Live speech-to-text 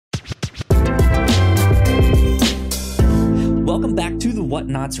Welcome back to the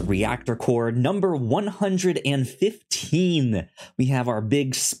Whatnauts Reactor Corps, number 115. We have our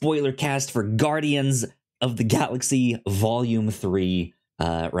big spoiler cast for Guardians of the Galaxy Volume 3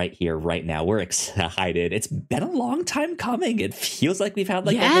 right here, right now. We're excited. It's been a long time coming. It feels like we've had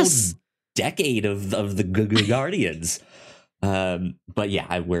like a whole decade of the Guardians. But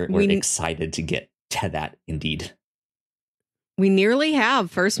yeah, we're excited to get to that indeed. We nearly have.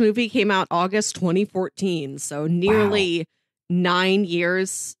 First movie came out August 2014, so nearly 9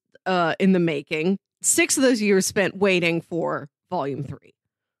 years in the making. 6 of those years spent waiting for Volume 3.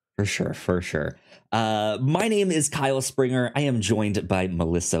 For sure. My name is Kyle Springer. I am joined by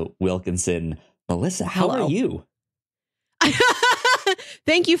Melissa Wilkinson. Melissa, how are you?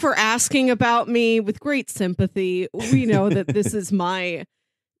 Thank you for asking about me with great sympathy. We know that this is my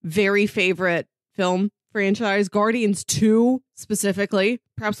very favorite film franchise, Guardians 2 specifically,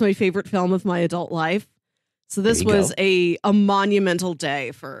 perhaps my favorite film of my adult life. So this was a monumental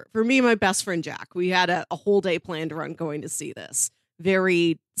day for me and my best friend Jack. We had a whole day planned around going to see this.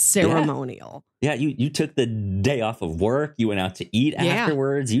 Very ceremonial. Yeah, you took the day off of work. You went out to eat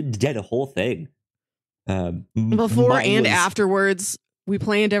afterwards. You did a whole thing. Before and afterwards, we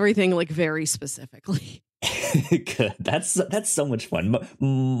planned everything like very specifically. Good. That's so much fun.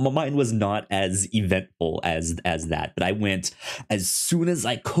 Mine was not as eventful as that, but I went as soon as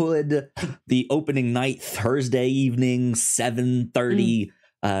I could. The opening night, Thursday evening, 7:30,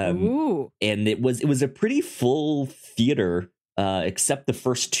 and it was a pretty full theater, except the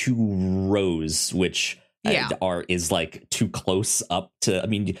first 2 rows, which is like too close up to. I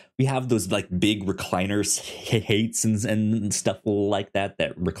mean, we have those like big recliners, hates and stuff like that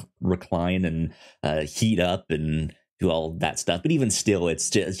recline and heat up and do all that stuff. But even still,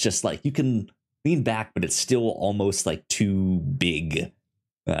 it's just like you can lean back, but it's still almost like too big.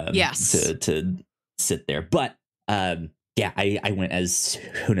 To sit there. But I went as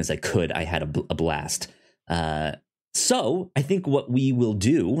soon as I could. I had a blast. So I think what we will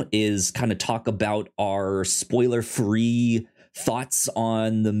do is kind of talk about our spoiler-free thoughts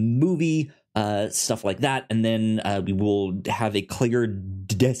on the movie, stuff like that. And then we will have a clear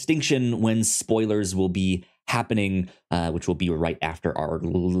distinction when spoilers will be happening, which will be right after our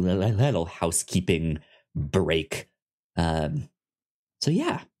little housekeeping break. So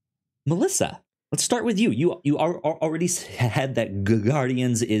yeah, Melissa, let's start with you. You already said that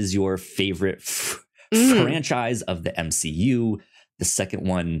Guardians is your favorite franchise of the MCU. The second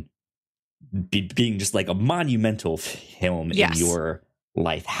one being just like a monumental film in your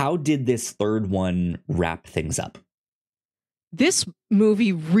life. How did this third one wrap things up? This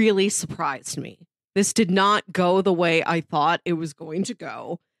movie really surprised me. This did not go the way I thought it was going to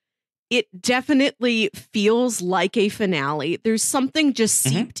go. It definitely feels like a finale. There's something just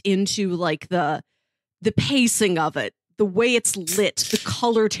seeped into like the pacing of it. The way it's lit, the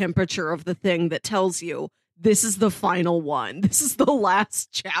color temperature of the thing that tells you this is the final one. This is the last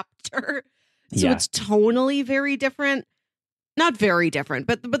chapter. So it's tonally very different. Not very different,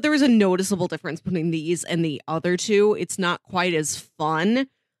 but there is a noticeable difference between these and the other two. It's not quite as fun,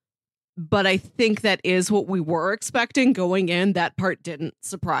 but I think that is what we were expecting going in. That part didn't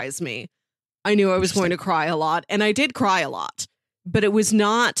surprise me. I knew I was going to cry a lot, and I did cry a lot, but it was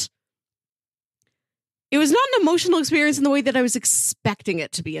not an emotional experience in the way that I was expecting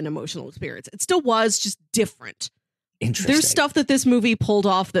it to be an emotional experience. It still was, just different. Interesting. There's stuff that this movie pulled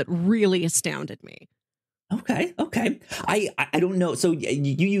off that really astounded me. Okay. I don't know. So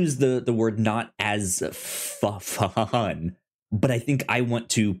you use the word not as fun, but I think I want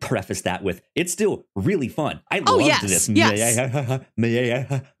to preface that with it's still really fun. I loved this movie,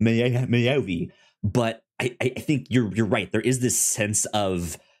 but I think you're right. There is this sense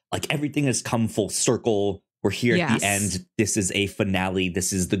of like everything has come full circle. We're here at the end. This is a finale.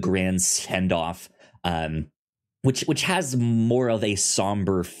 This is the grand send-off, which has more of a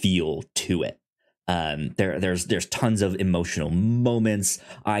somber feel to it. There's tons of emotional moments.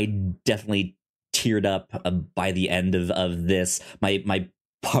 I definitely teared up by the end of this. My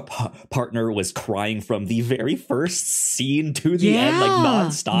partner was crying from the very first scene to the end, like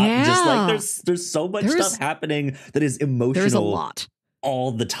nonstop. Just like there's so much stuff happening that is emotional. There's a lot.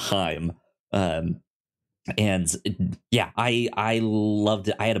 All the time. I loved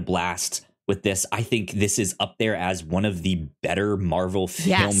it. I had a blast with this. I think this is up there as one of the better Marvel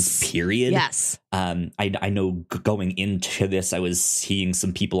films, period. Yes. I know going into this, I was seeing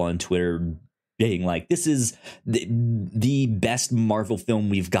some people on Twitter being like, this is the best Marvel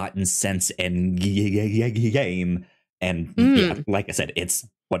film we've gotten since Endgame. And like I said, it's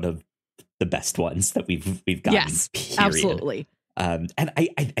one of the best ones that we've gotten. Yes, period. Absolutely. And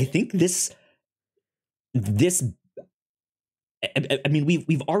I think this I mean,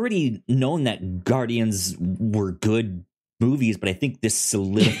 we've already known that Guardians were good movies, but I think this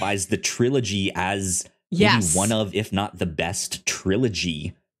solidifies the trilogy as maybe one of, if not the best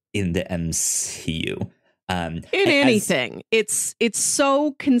trilogy in the MCU. In anything, it's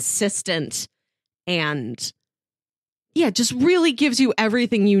so consistent and just really gives you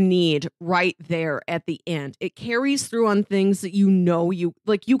everything you need right there at the end. It carries through on things that you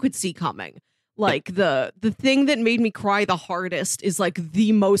could see coming. Like the thing that made me cry the hardest is like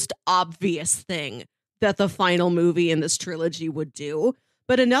the most obvious thing that the final movie in this trilogy would do.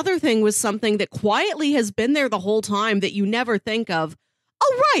 But another thing was something that quietly has been there the whole time that you never think of.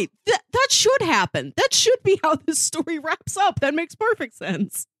 Oh, right. That should happen. That should be how this story wraps up. That makes perfect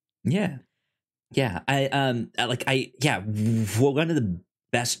sense. Yeah. Yeah. One of the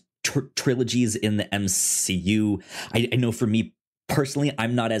best trilogies in the MCU. I know for me personally,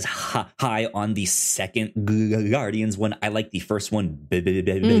 I'm not as high on the second Guardians one. I like the first one better.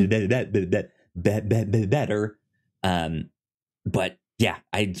 But yeah,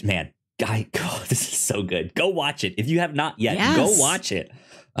 this is so good. Go watch it. If you have not yet, go watch it.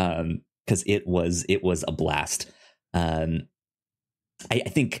 Because it was a blast. I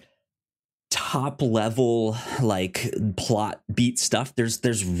think top level like plot beat stuff.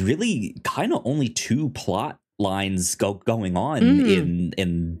 There's really kind of only two plot lines going on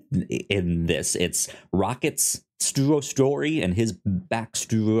in this. It's Rocket's story and his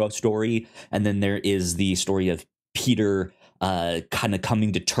backstory, and then there is the story of Peter kind of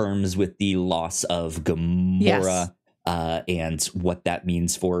coming to terms with the loss of Gamora. And what that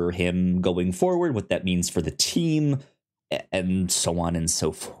means for him going forward, what that means for the team, and so on and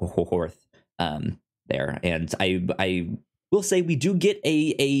so forth. There, and I will say we do get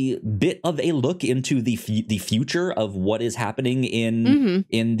a bit of a look into the future of what is happening in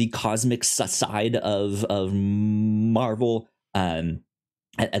the cosmic side of Marvel.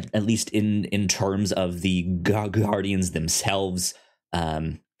 At least in terms of the Guardians themselves.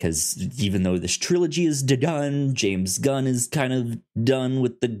 Because even though this trilogy is done, James Gunn is kind of done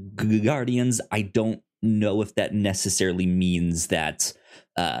with the Guardians. I don't know if that necessarily means that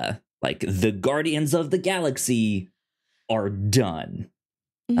like the Guardians of the Galaxy are done.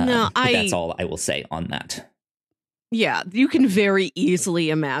 No, that's all I will say on that. Yeah, you can very easily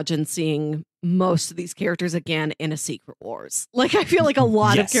imagine seeing most of these characters again in a Secret Wars. Like, I feel like a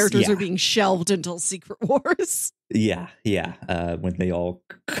lot of characters are being shelved until Secret Wars. Yeah. When they all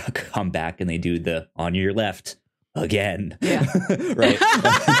come back and they do the on your left again. Yeah. Right.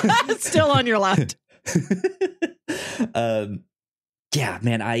 Still on your left. Yeah,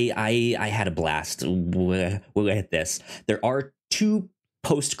 man, I had a blast with this. There are two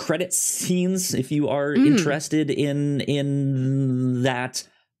post-credit scenes if you are interested in that.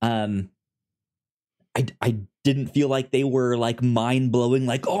 I didn't feel like they were like mind-blowing,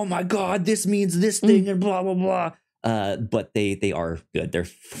 like, oh my god, this means this thing and blah blah blah. But they are good. They're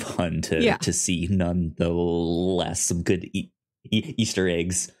fun to see nonetheless. Some good Easter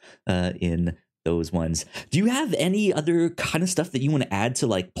eggs in those ones. Do you have any other kind of stuff that you want to add to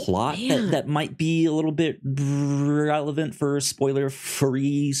like plot that might be a little bit relevant for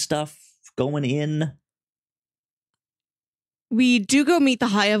spoiler-free stuff going in? We do go meet the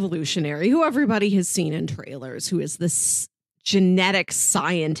High Evolutionary, who everybody has seen in trailers, who is this genetic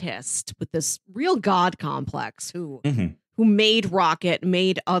scientist with this real god complex who made Rocket,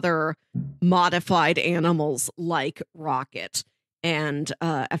 made other modified animals like Rocket. And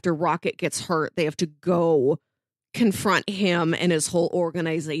after Rocket gets hurt, they have to go confront him and his whole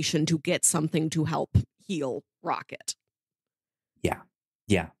organization to get something to help heal Rocket. Yeah.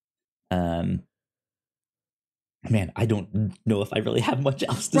 Man, I don't know if I really have much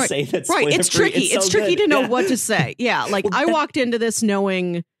else to say. That's right. It's tricky. It's tricky to know what to say. Yeah, like I walked into this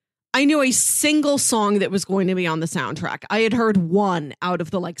knowing I knew a single song that was going to be on the soundtrack. I had heard one out of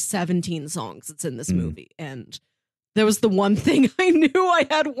the like 17 songs that's in this movie, and that was the one thing I knew. I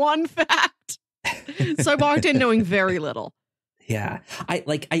had one fact, so I walked in knowing very little. Yeah, I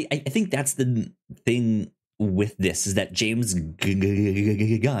think that's the thing with this is that James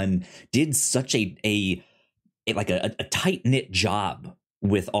Gunn did such a tight-knit job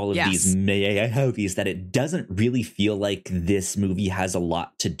with all of these movies that it doesn't really feel like this movie has a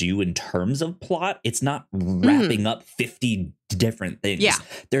lot to do in terms of plot. It's not wrapping up 50 different things. Yeah.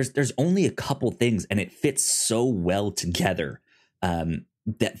 There's only a couple things, and it fits so well together I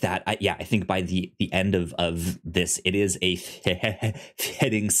think by the end of this, it is a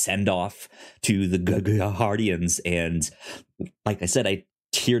fitting send-off to the Guardians. And like I said, I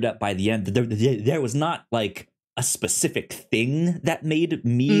teared up by the end. There was not like a specific thing that made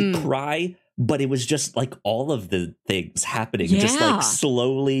me cry, but it was just like all of the things happening, just like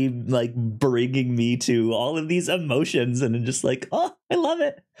slowly like bringing me to all of these emotions, and just like, oh, I love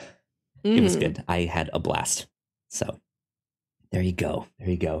it. It was good. I had a blast. So there you go.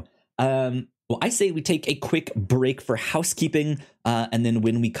 Well, I say we take a quick break for housekeeping, and then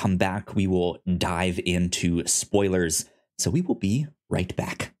when we come back, we will dive into spoilers. So we will be right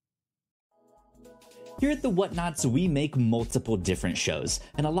back. Here at the Whatnauts, we make multiple different shows,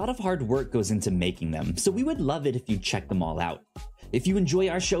 and a lot of hard work goes into making them, so we would love it if you check them all out. If you enjoy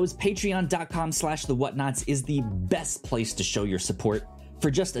our shows, patreon.com/thewhatnauts is the best place to show your support. For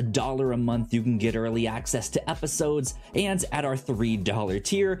just $1 a month, you can get early access to episodes, and at our $3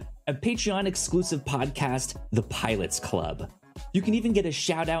 tier, a Patreon-exclusive podcast, The Pilots Club. You can even get a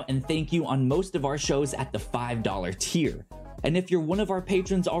shout-out and thank you on most of our shows at the $5 tier. And if you're one of our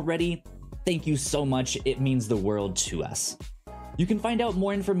patrons already, thank you so much. It means the world to us. You can find out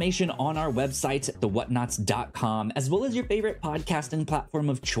more information on our website, thewhatnauts.com, as well as your favorite podcasting platform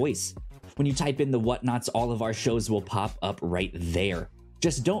of choice. When you type in The Whatnauts, all of our shows will pop up right there.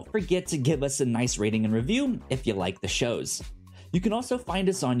 Just don't forget to give us a nice rating and review if you like the shows. You can also find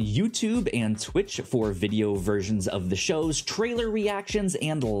us on YouTube and Twitch for video versions of the shows, trailer reactions,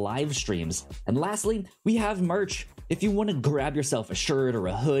 and live streams. And lastly, we have merch. If you want to grab yourself a shirt or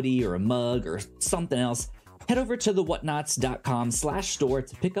a hoodie or a mug or something else, head over to thewhatnauts.com/store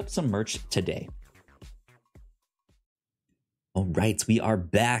to pick up some merch today. All right, we are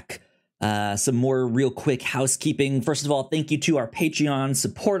back. Some more real quick housekeeping. First of all, thank you to our Patreon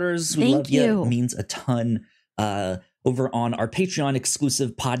supporters. We love you. It means a ton. Over on our Patreon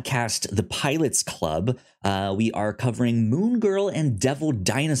exclusive podcast, The Pilots Club, we are covering Moon Girl and Devil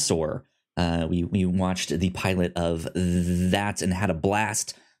Dinosaur. We watched the pilot of that and had a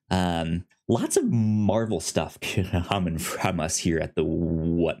blast. Lots of Marvel stuff coming from us here at the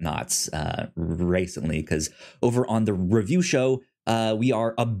Whatnauts recently, because over on the review show, we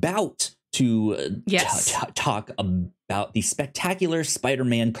are about to talk about the spectacular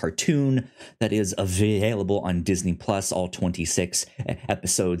Spider-Man cartoon that is available on Disney Plus, all 26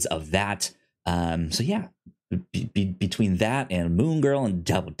 episodes of that. So yeah, between that and Moon Girl and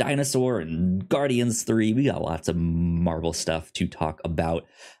Devil Dinosaur and Guardians 3, we got lots of Marvel stuff to talk about.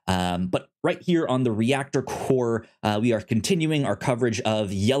 But right here on the Reactor Corps, we are continuing our coverage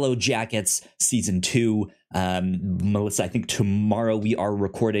of Yellow Jackets Season 2. Melissa, I think tomorrow we are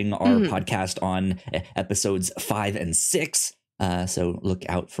recording our podcast on episodes 5 and 6. So look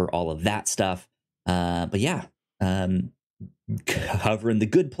out for all of that stuff. But yeah, covering The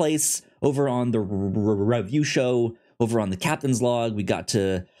Good Place over on the review show, over on the Captain's Log. We got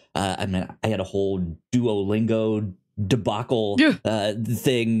to, I had a whole Duolingo debacle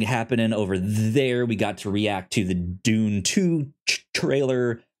thing happening over there. We got to react to the Dune 2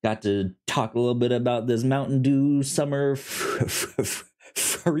 trailer. Got to talk a little bit about this Mountain Dew summer freeze,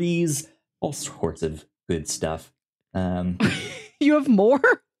 all sorts of good stuff. You have more?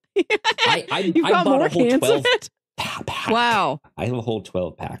 I bought a whole 12 pack. Wow. I have a whole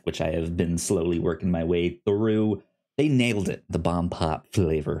 12 pack, which I have been slowly working my way through. They nailed it, the bomb pop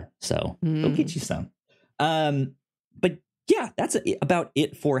flavor. So go get you some. But yeah, that's about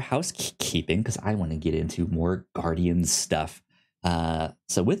it for housekeeping, because I want to get into more Guardians stuff.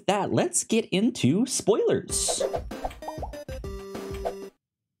 So with that, let's get into spoilers.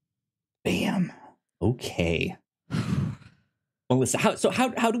 Bam. Okay. Melissa,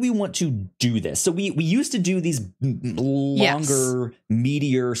 how do we want to do this? So we used to do these longer,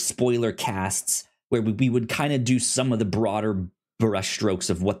 meatier spoiler casts where we would kind of do some of the broader brushstrokes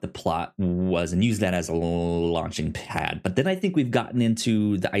of what the plot was and use that as a launching pad. But then I think we've gotten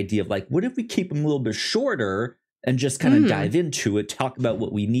into the idea of like, what if we keep them a little bit shorter and just kind of dive into it, talk about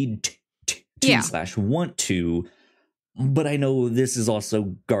what we need to /want to. But I know this is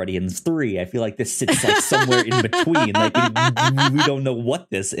also Guardians 3. I feel like this sits like somewhere in between. Like we don't know what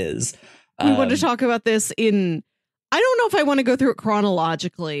this is. We want to talk about this in, I don't know if I want to go through it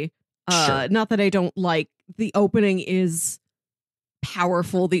chronologically. Sure. Not that I don't like, the opening is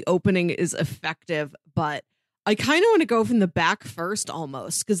powerful. The opening is effective, but I kind of want to go from the back first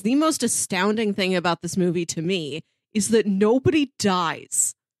almost, because the most astounding thing about this movie to me is that nobody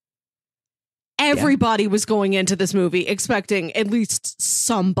dies. Everybody was going into this movie expecting at least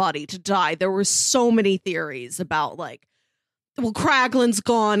somebody to die. There were so many theories about like, well, Kraglin's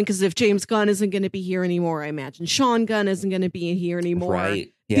gone because if James Gunn isn't going to be here anymore, I imagine Sean Gunn isn't going to be here anymore.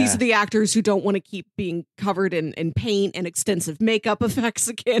 Right. Yeah. These are the actors who don't want to keep being covered in paint and extensive makeup effects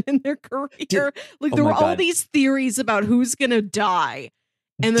again in their career. There were all these theories about who's going to die.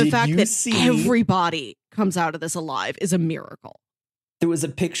 And the fact that everybody comes out of this alive is a miracle. there was a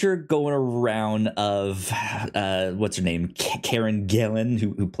picture going around of what's her name, Karen Gillan,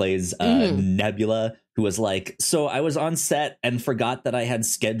 who plays Nebula, who was like, so I was on set and forgot that I had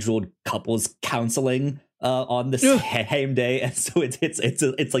scheduled couples counseling on the same day, and so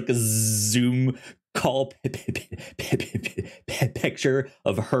it's like a Zoom call picture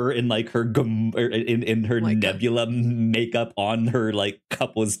of her in like her in her Nebula makeup on her like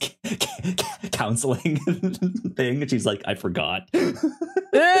couples counseling thing, and she's like, I forgot.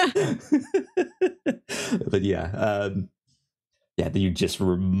 But you just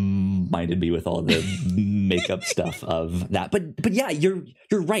reminded me with all the makeup stuff of that. But yeah, you're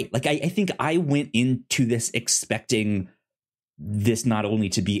right. Like I think I went into this expecting this not only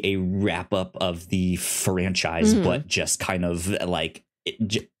to be a wrap up of the franchise, but just kind of like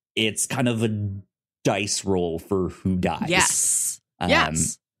it's kind of a dice roll for who dies. Yes.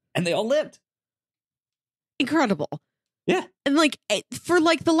 And they all lived. Incredible. Yeah. And like for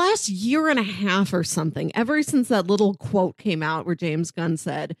like the last year and a half or something, ever since that little quote came out where James Gunn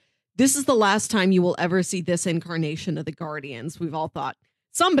said, "This is the last time you will ever see this incarnation of the Guardians," we've all thought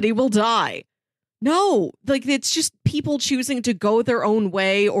somebody will die. No, like it's just people choosing to go their own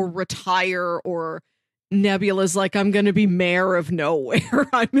way or retire, or Nebula's like, I'm going to be mayor of nowhere.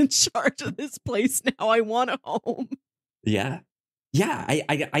 I'm in charge of this place now. I want a home. Yeah. Yeah,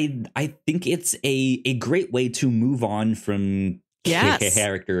 I think it's a great way to move on from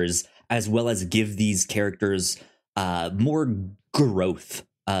characters, as well as give these characters more growth.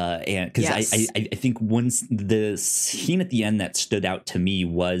 And because I think once the scene at the end that stood out to me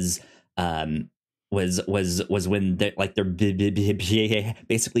was when they're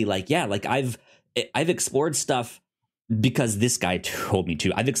basically like, yeah, like I've explored stuff because this guy told me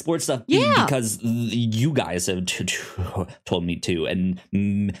to. I've explored stuff because you guys have told me to. And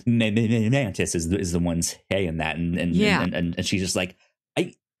Mantis is the one saying that. And she's just like,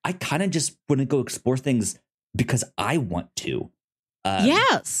 I kind of just want to go explore things because I want to.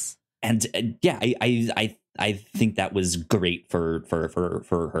 Yes. And I think that was great for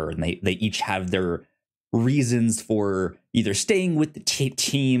her. And they each have their reasons for either staying with the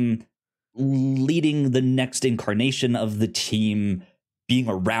team, leading the next incarnation of the team, being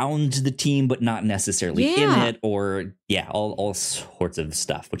around the team but not necessarily in it, or all sorts of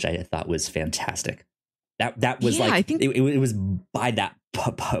stuff, which I thought was fantastic. That was like, I think it was by that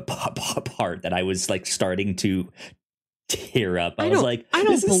part that I was like starting to tear up. I was like, I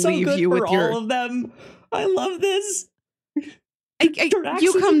don't believe so you with all of them. I love this.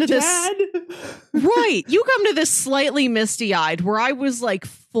 You come to this right. You come to this slightly misty-eyed, where I was like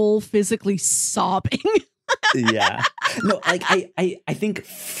full physically sobbing. Yeah, no, like I think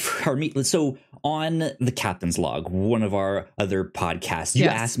for me, so on the Captain's Log, one of our other podcasts, you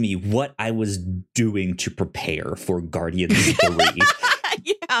asked me what I was doing to prepare for Guardians 3.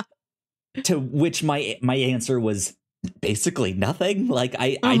 Yeah. To which my answer was basically nothing. Like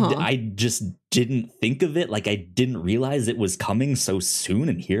I just didn't think of it. Like I didn't realize it was coming so soon,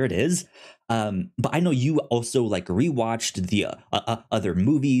 and here it is. But I know you also like rewatched the other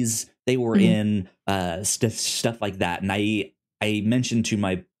movies they were in, stuff like that. And I mentioned to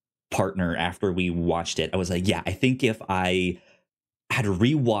my partner after we watched it, I was like, yeah, I think if I had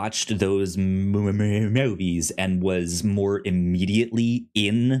rewatched those movies and was more immediately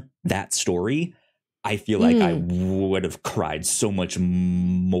in that story, I feel like I would have cried so much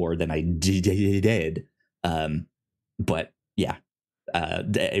more than I did. But yeah,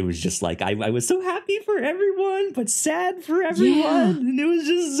 it was just like, I was so happy for everyone, but sad for everyone. Yeah. And it was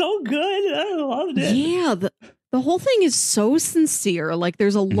just so good. I loved it. Yeah, the whole thing is so sincere. Like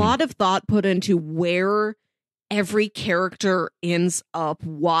there's a lot of thought put into where every character ends up,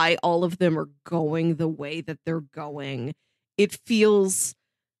 why all of them are going the way that they're going. It feels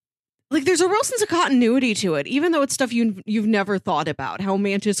like there's a real sense of continuity to it, even though it's stuff you've never thought about. How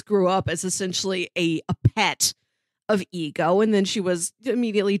Mantis grew up as essentially a pet of Ego, and then she was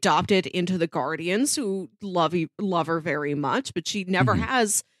immediately adopted into the Guardians, who love her very much, but she never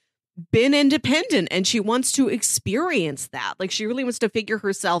has been independent, and she wants to experience that. Like she really wants to figure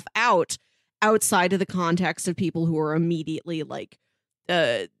herself out outside of the context of people who are immediately like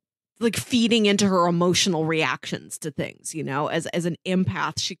feeding into her emotional reactions to things. You know, as an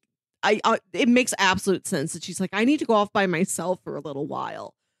empath, it makes absolute sense that she's like, I need to go off by myself for a little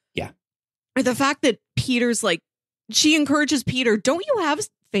while. Yeah. The fact that Peter's like, she encourages Peter, don't you have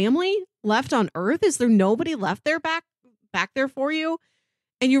family left on Earth? Is there nobody left there back there for you?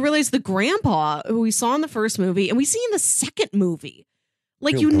 And you realize the grandpa who we saw in the first movie and we see in the second movie,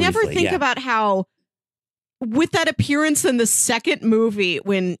 like real you briefly, never think about how with that appearance in the second movie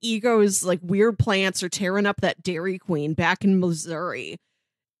when Ego's like weird plants are tearing up that Dairy Queen back in Missouri,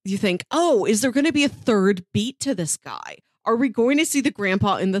 you think, oh, is there going to be a third beat to this guy? Are we going to see the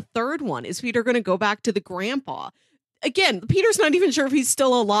grandpa in the third one? Is Peter going to go back to the grandpa? Again, Peter's not even sure if he's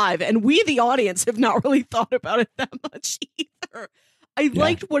still alive, and we, the audience, have not really thought about it that much either. I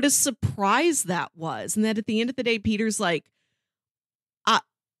liked what a surprise that was, and that at the end of the day, Peter's like,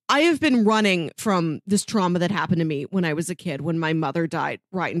 I have been running from this trauma that happened to me when I was a kid, when my mother died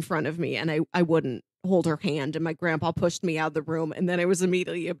right in front of me, and I wouldn't hold her hand, and my grandpa pushed me out of the room, and then I was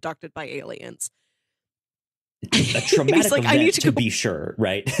immediately abducted by aliens. A traumatic like, event, I need to be sure,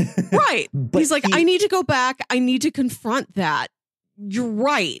 right? Right. But he's like, I need to go back. I need to confront that. You're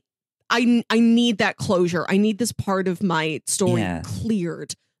right. I need that closure. I need this part of my story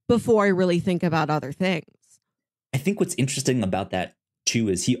cleared before I really think about other things. I think what's interesting about that, too,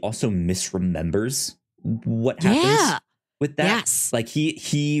 is he also misremembers what happens with that. Yes. Like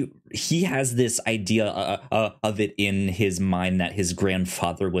he has this idea of it in his mind that his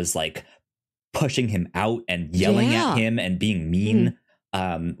grandfather was like pushing him out and yelling at him and being mean.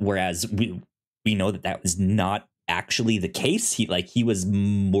 Whereas we know that was not actually the case. He was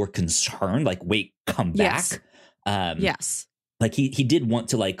more concerned, like, wait, come back. Yes. Like he did want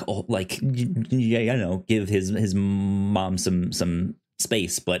to give his mom some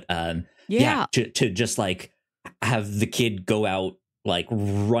space, but to just like have the kid go out like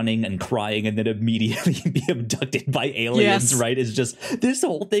running and crying and then immediately be abducted by aliens, right? Is just, this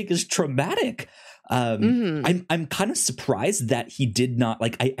whole thing is traumatic. I'm kind of surprised that he did not,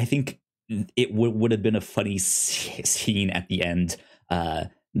 like, I think it would have been a funny scene at the end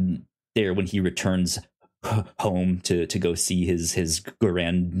there when he returns home to go see his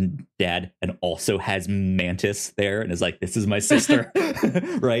granddad and also has Mantis there and is like, this is my sister.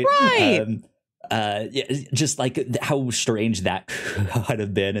 Right. Just like how strange that could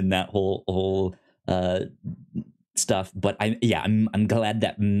have been and that whole stuff. But I'm glad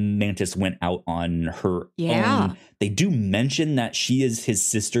that Mantis went out on her own. They do mention that she is his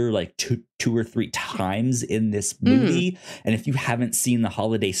sister like two or three times in this movie. And if you haven't seen the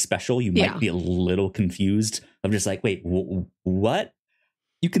holiday special, you might be a little confused. I'm just like, wait, what?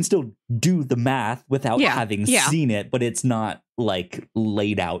 You can still do the math without having seen it, but it's not like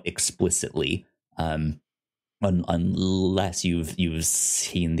laid out explicitly. Unless you've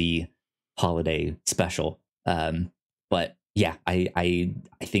seen the holiday special. But yeah, I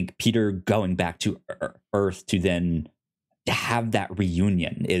think Peter going back to Earth to then have that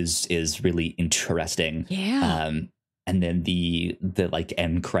reunion is really interesting. And then the like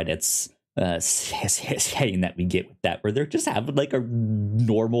end credits saying that we get with that, where they're just having like a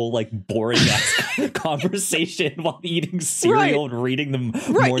normal, like boring ass conversation while eating cereal and reading the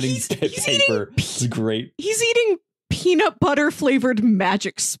morning paper. It's great. He's eating peanut butter flavored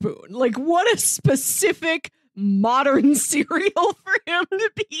Magic Spoon. Like, what a specific modern cereal for him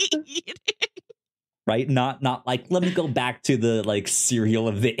to be eating. Right? Not like, let me go back to the like cereal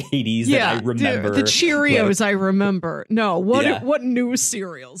of the 80s that I remember. The Cheerios, like, I remember. No, what new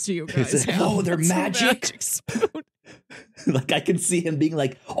cereals do you guys have? Oh, they're magic. Like, I can see him being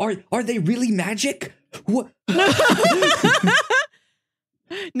like, are they really magic? What?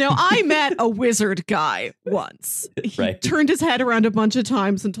 Now, I met a wizard guy once. He turned his head around a bunch of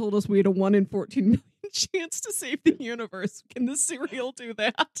times and told us we had a 1 in 14 million chance to save the universe. Can the cereal do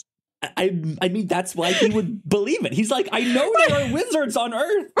that? I mean, that's why he would believe it. He's like, I know there are wizards on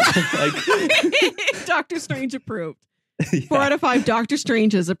Earth. Like, Doctor Strange approved. 4 out of 5 Doctor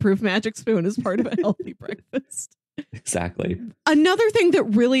Stranges approve Magic Spoon as part of a healthy breakfast. Exactly. Another thing that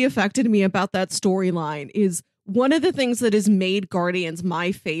really affected me about that storyline is one of the things that has made Guardians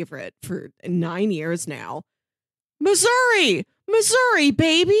my favorite for 9 years now. Missouri,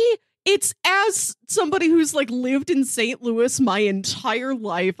 baby. It's, as somebody who's like lived in St. Louis my entire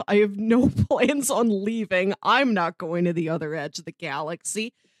life, I have no plans on leaving. I'm not going to the other edge of the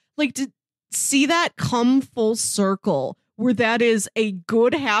galaxy. Like, to see that come full circle, where that is a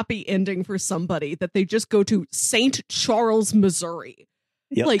good, happy ending for somebody, that they just go to St. Charles, Missouri.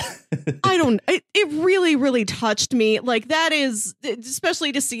 Yep. Like, it really, really touched me. Like, that is,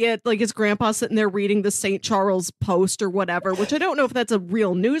 especially to see it, like his grandpa sitting there reading the St. Charles Post or whatever, which I don't know if that's a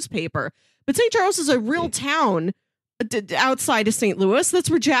real newspaper, but St. Charles is a real town outside of St. Louis. That's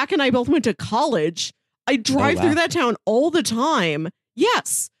where Jack and I both went to college. I drive through that town all the time.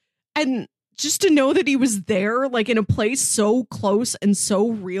 Yes. And just to know that he was there, like in a place so close and so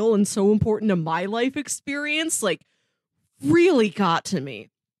real and so important to my life experience, like, really got to me.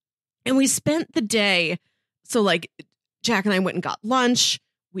 And we spent the day, so like Jack and I went and got lunch.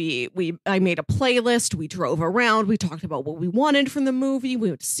 I made a playlist. We drove around. We talked about what we wanted from the movie. We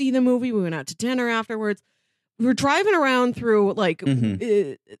went to see the movie. We went out to dinner afterwards. We were driving around through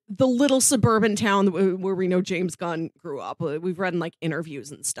the little suburban town where we know James Gunn grew up. We've read in like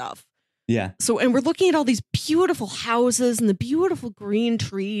interviews and stuff. Yeah. So, and we're looking at all these beautiful houses and the beautiful green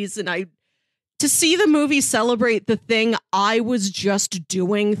trees. And to see the movie celebrate the thing I was just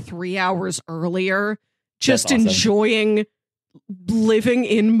doing 3 hours earlier, just That's awesome. enjoying living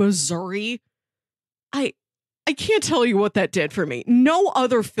in Missouri. I can't tell you what that did for me. No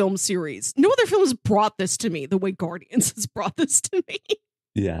other film has brought this to me the way Guardians has brought this to me.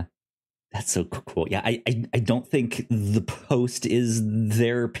 Yeah. That's so cool. Yeah, I don't think the Post is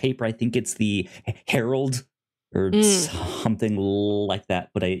their paper. I think it's the Herald or something like that.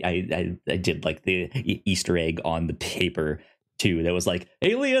 But I did like the Easter egg on the paper too. That was like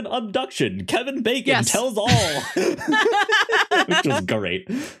alien abduction. Kevin Bacon tells all, which was great.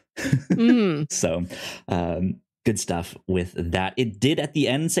 So, good stuff with that. It did at the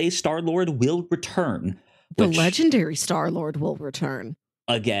end say Star-Lord will return. The legendary Star-Lord will return.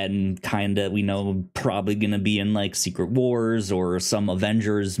 Again, kind of, we know probably going to be in like Secret Wars or some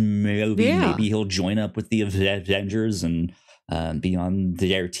Avengers movie. Yeah. Maybe he'll join up with the Avengers and be on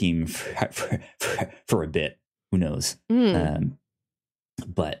their team for a bit. Who knows?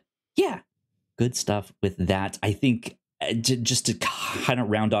 But yeah, good stuff with that. I think just to kind of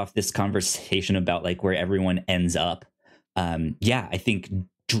round off this conversation about like where everyone ends up. I think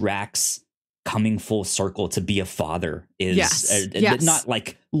Drax coming full circle to be a father is not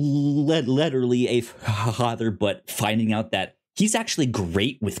like literally a father, but finding out that he's actually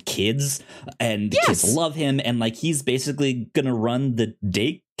great with kids and kids love him. And like, he's basically going to run the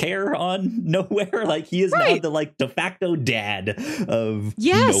daycare on Nowhere. Like he is now the like de facto dad of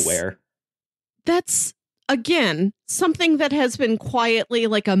Nowhere. That's, again, something that has been quietly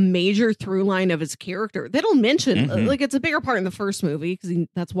like a major through line of his character. They don't mention like it's a bigger part in the first movie because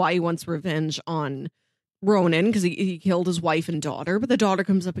that's why he wants revenge on Ronan, because he killed his wife and daughter. But the daughter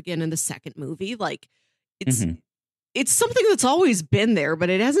comes up again in the second movie. Like it's something that's always been there, but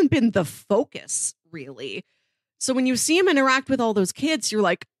it hasn't been the focus really. So when you see him interact with all those kids, you're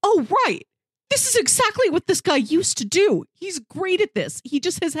like, oh, right. This is exactly what this guy used to do. He's great at this. He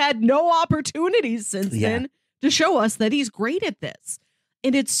just has had no opportunities since then to show us that he's great at this.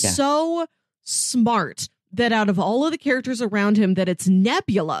 And it's so smart that out of all of the characters around him, that it's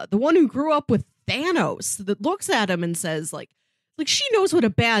Nebula, the one who grew up with Thanos, that looks at him and says like she knows what a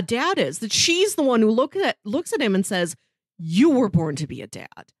bad dad is, that she's the one who looks at him and says, you were born to be a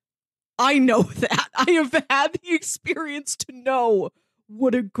dad. I know that. I have had the experience to know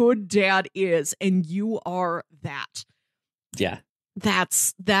what a good dad is, and you are that. Yeah.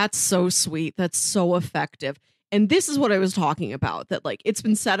 That's so sweet. That's so effective. And this is what I was talking about, that like it's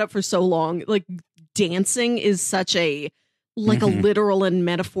been set up for so long. Like dancing is such a like a literal and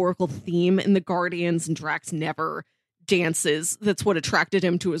metaphorical theme in the Guardians, and Drax never dances. That's what attracted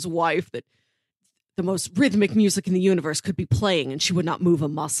him to his wife, that the most rhythmic music in the universe could be playing and she would not move a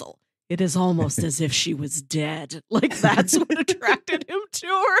muscle. It is almost as if she was dead. Like, that's what attracted him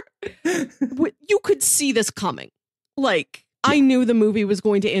to her. You could see this coming. Like, I knew the movie was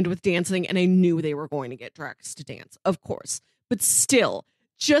going to end with dancing, and I knew they were going to get Drax to dance, of course. But still,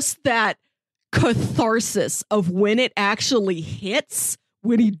 just that catharsis of when it actually hits,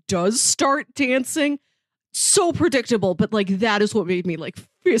 when he does start dancing, so predictable. But, like, that is what made me, like,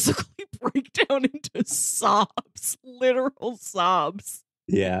 physically break down into sobs. Literal sobs.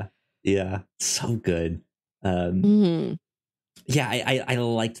 Yeah. Yeah, so good. Yeah, I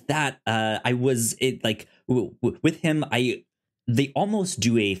liked that. I was with him. They almost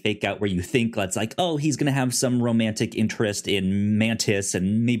do a fake out where you think that's like, oh, he's gonna have some romantic interest in Mantis,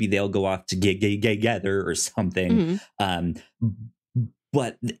 and maybe they'll go off to get together or something.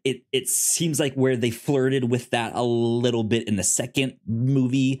 But it seems like where they flirted with that a little bit in the second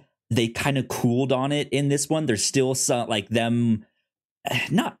movie, they kind of cooled on it in this one. There's still some like them.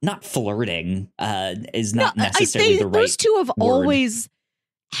 Not flirting is not necessarily the right those two have word. Always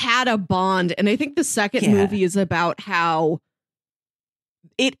had a bond, and I think the second movie is about how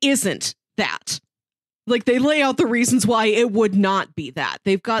it isn't that. Like, they lay out the reasons why it would not be that.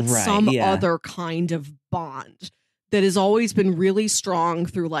 They've got some other kind of bond that has always been really strong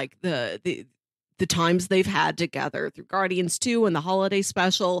through like the times they've had together, through Guardians 2 and the holiday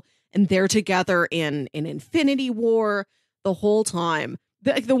special, and they're together in Infinity War. The whole time.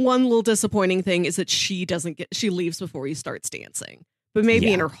 The one little disappointing thing is that she leaves before he starts dancing. But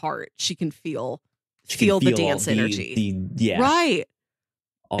maybe in her heart, she can feel the dance energy. Right.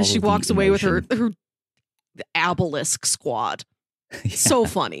 And she walks away with her obelisk squad. So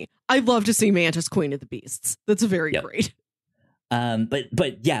funny. I'd love to see Mantis Queen of the Beasts. That's very great.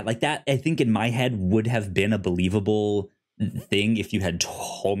 But yeah, like that, I think in my head would have been a believable thing if you had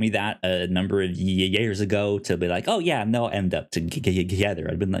told me that a number of years ago, to be like, oh yeah, and they'll end up together.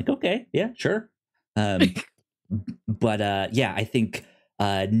 I'd been like, okay, yeah, sure. But yeah, I think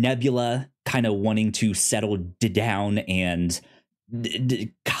Nebula kind of wanting to settle down and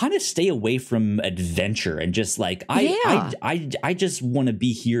kind of stay away from adventure and just like I just want to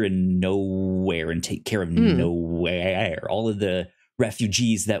be here in nowhere and take care of nowhere. All of the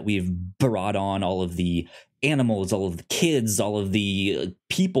refugees that we've brought on, all of the animals, all of the kids, all of the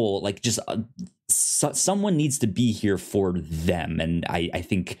people, like just someone needs to be here for them. And I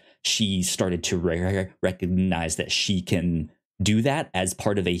think she started to recognize that she can do that as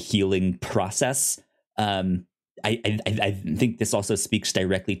part of a healing process. I think this also speaks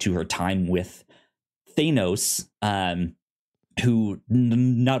directly to her time with Thanos, who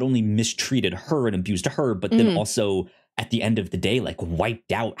not only mistreated her and abused her, but then also at the end of the day, like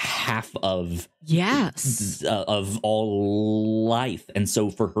wiped out half of of all life. And so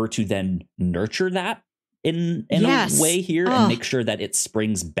for her to then nurture that in a way here and make sure that it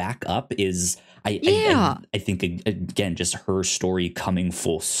springs back up is, I think, again, just her story coming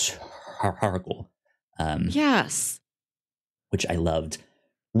full circle. Which I loved.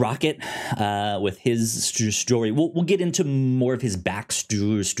 Rocket, with his story, we'll get into more of his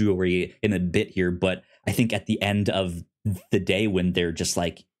backstory in a bit here, but I think at the end of the day, when they're just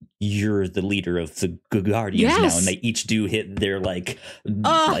like, you're the leader of the Guardians now, and they each do hit their like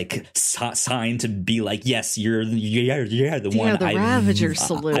sign to be like, yes, you're the one. The Ravager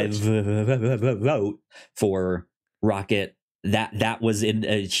salute. I vote for Rocket. That was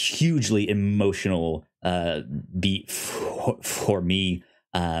a hugely emotional beat for me,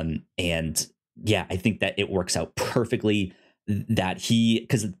 and yeah, I think that it works out perfectly. That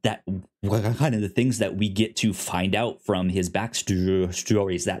because that kind of the things that we get to find out from his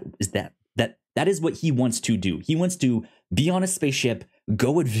backstory that is what he wants to do. He wants to be on a spaceship,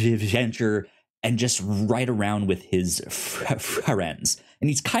 go adventure, and just ride around with his friends. And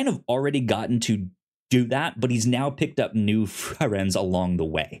he's kind of already gotten to do that, but he's now picked up new friends along the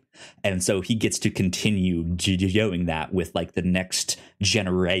way. And so he gets to continue doing that with like the next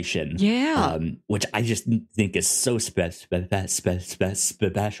generation. Yeah. Which I just think is so special.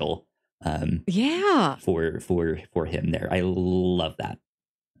 For him there. I love that.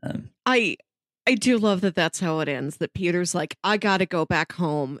 I do love that that's how it ends, that Peter's like, I gotta go back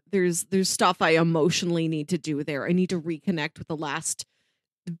home. There's stuff I emotionally need to do there. I need to reconnect with the last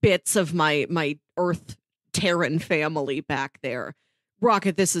bits of my Earth Terran family back there.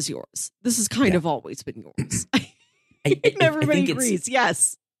 Rocket, this is yours. This has kind of always been yours. Everybody agrees.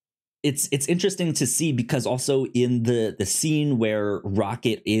 Yes. It's interesting to see, because also in the scene where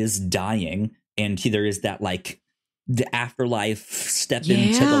Rocket is dying and there is that like the afterlife step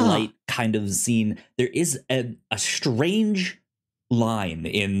into the light kind of scene, there is a strange line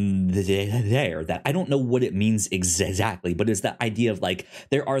in there that I don't know what it means exactly, but it's that idea of like,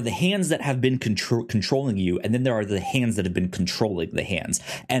 there are the hands that have been controlling you, and then there are the hands that have been controlling the hands,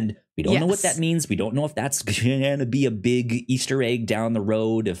 and we don't know what that means. We don't know if that's gonna be a big Easter egg down the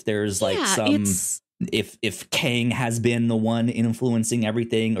road, if there's like if Kang has been the one influencing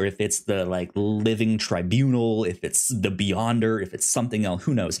everything, or if it's the like living tribunal, if it's the Beyonder, if it's something else,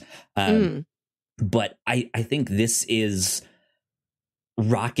 who knows. But I think this is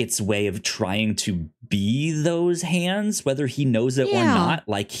Rocket's way of trying to be those hands, whether he knows it or not.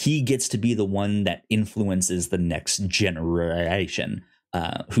 Like, he gets to be the one that influences the next generation,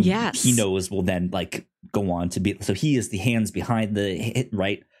 who he knows will then like go on to be. So he is the hands behind the hit,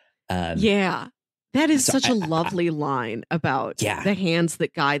 right? That is such a lovely line about the hands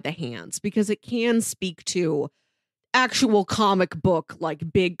that guide the hands, because it can speak to actual comic book,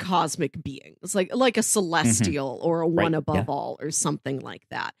 like big cosmic beings, like a celestial or a one above all or something like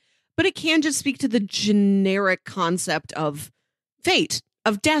that. But it can just speak to the generic concept of fate,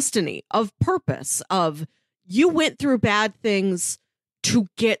 of destiny, of purpose, of you went through bad things to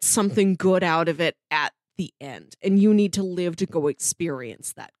get something good out of it at the end, and you need to live to go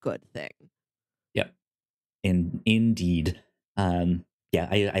experience that good thing. Yep. And indeed.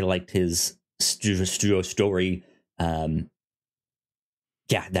 I liked his story.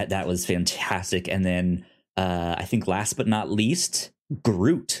 That was fantastic. And then I think last but not least,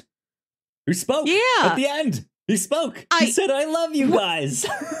 Groot, who spoke at the end. He spoke. He said, I love you guys.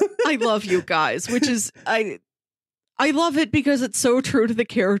 I love you guys, which is, I love it because it's so true to the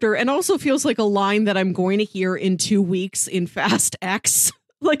character, and also feels like a line that I'm going to hear in 2 weeks in Fast X.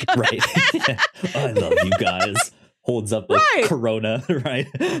 Like, right. I love you guys. holds up a Corona, right?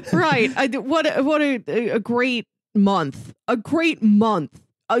 Right. What a great month. A great month.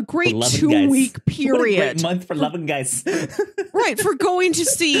 A great 2-week period. What a great month for loving guys. Right, for going to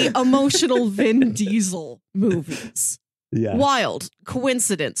see emotional Vin Diesel movies. Yeah. Wild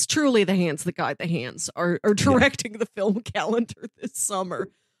coincidence. Truly, the hands that guide the hands are directing the film calendar this summer.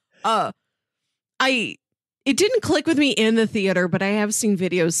 It didn't click with me in the theater, but I have seen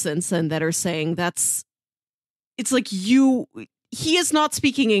videos since then that are saying it's like he is not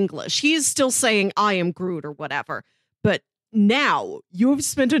speaking English. He is still saying I am Groot or whatever. But now you have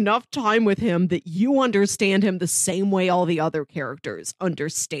spent enough time with him that you understand him the same way all the other characters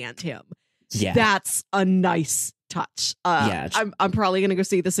understand him. Yeah. That's a nice touch. I'm probably going to go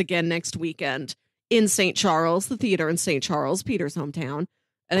see this again next weekend in St. Charles, the theater in St. Charles, Peter's hometown.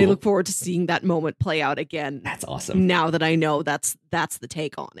 And cool. I look forward to seeing that moment play out again. That's awesome. Now that I know that's the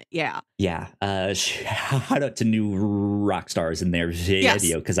take on it. Yeah. Yeah. Shout out to new rock stars in their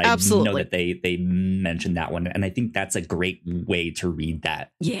video, because I know that they mentioned that one. And I think that's a great way to read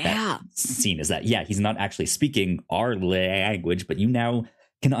that. Yeah. That scene is that, he's not actually speaking our language, but you now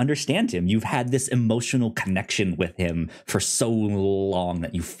can understand him. You've had this emotional connection with him for so long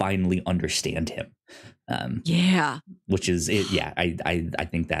that you finally understand him. Which is it. Yeah, I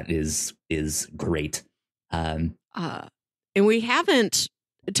think that is great. And we haven't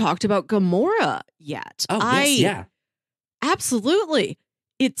talked about Gamora yet. Yes, absolutely.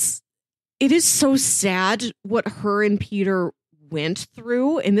 It is so sad what her and Peter went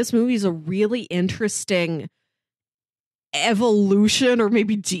through, and this movie is a really interesting evolution or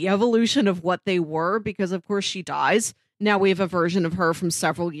maybe de-evolution of what they were, because of course she dies. Now we have a version of her from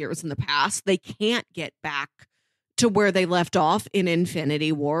several years in the past. They can't get back to where they left off in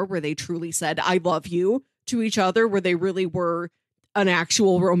Infinity War, where they truly said, I love you to each other, where they really were an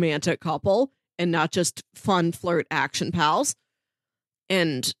actual romantic couple and not just fun flirt action pals.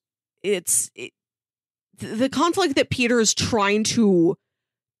 And the conflict that Peter is trying to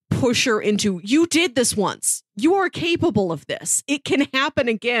push her into, you did this once. You are capable of this. It can happen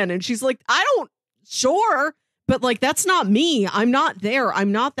again. And she's like, sure. But like, that's not me. I'm not there.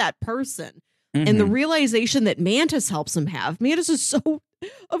 I'm not that person. Mm-hmm. And the realization that Mantis helps him have. Mantis is so,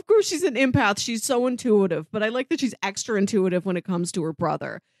 of course, she's an empath. She's so intuitive. But I like that she's extra intuitive when it comes to her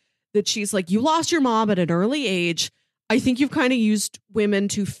brother. That she's like, you lost your mom at an early age. I think you've kind of used women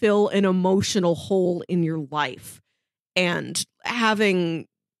to fill an emotional hole in your life. And having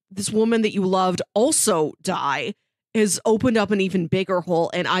this woman that you loved also die has opened up an even bigger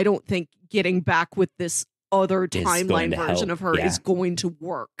hole. And I don't think getting back with this other timeline version of her is going to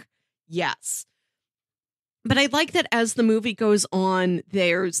work. Yes. But I like that as the movie goes on,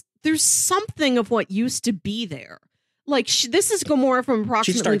 there's something of what used to be there. Like this is Gamora from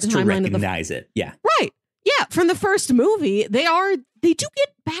approximately she starts the timeline to recognize it. Yeah. Right. Yeah. From the first movie, they do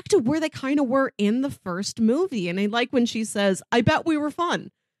get back to where they kind of were in the first movie. And I like when she says, I bet we were fun.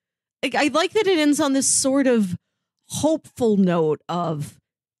 I like that it ends on this sort of hopeful note of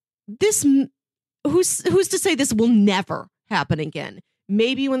this. Who's to say this will never happen again?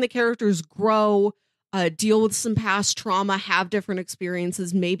 Maybe when the characters grow, deal with some past trauma, have different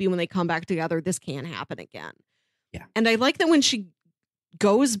experiences, maybe when they come back together, this can happen again. Yeah. And I like that when she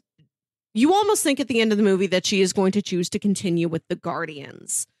goes, you almost think at the end of the movie that she is going to choose to continue with the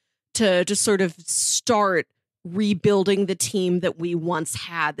Guardians to just sort of start rebuilding the team that we once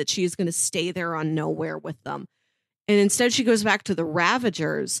had, that she is going to stay there on Nowhere with them. And instead she goes back to the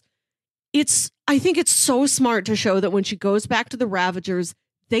Ravagers. I think it's so smart to show that when she goes back to the Ravagers,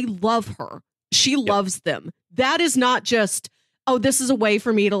 they love her. She loves them. That is not just, this is a way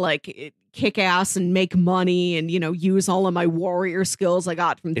for me to like kick ass and make money and, use all of my warrior skills I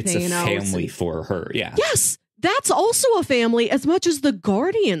got from Thanos. It's a family for her. Yeah. Yes. That's also a family as much as the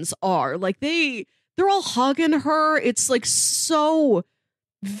Guardians are. Like they're all hugging her. It's like so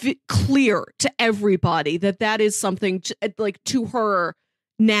clear to everybody that is something like to her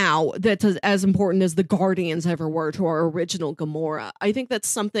now that's as important as the Guardians ever were to our original Gamora. I think that's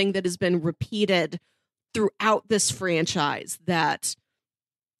something that has been repeated throughout this franchise, that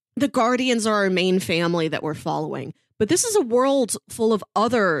the Guardians are our main family that we're following. But this is a world full of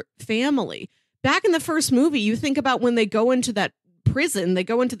other family. Back in the first movie, you think about when they go into that prison, they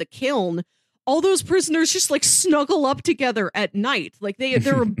go into the kiln, all those prisoners just like snuggle up together at night. Like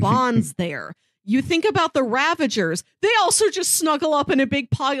there are bonds there. You think about the Ravagers, they also just snuggle up in a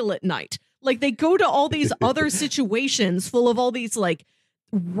big pile at night. Like they go to all these other situations full of all these like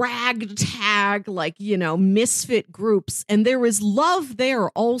ragtag, like, misfit groups. And there is love there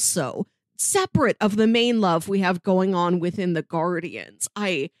also, separate of the main love we have going on within the Guardians.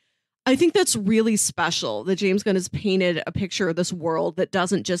 I I think that's really special that James Gunn has painted a picture of this world that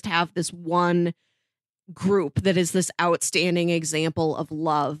doesn't just have this one group that is this outstanding example of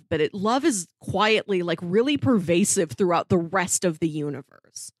love, but love is quietly like really pervasive throughout the rest of the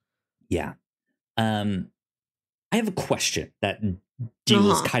universe. Yeah. I have a question that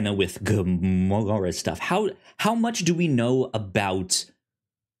deals kind of with Gamora stuff. How much do we know about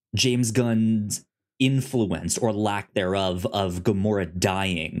James Gunn's influence or lack thereof of Gamora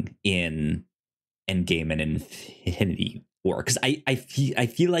dying in Endgame and Infinity War? Because I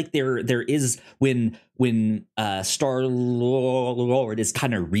feel like there is when Star-Lord is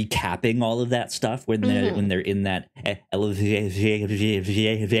kind of recapping all of that stuff when they're in that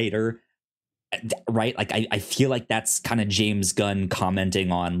elevator, right? Like I feel like that's kind of James Gunn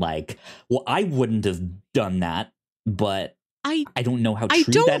commenting on like, well, I wouldn't have done that, but I don't know how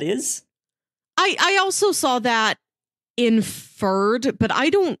true that is. I also saw that inferred, but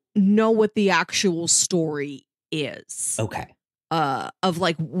I don't know what the actual story is. Okay. Of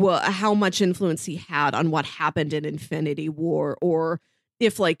like how much influence he had on what happened in Infinity War, or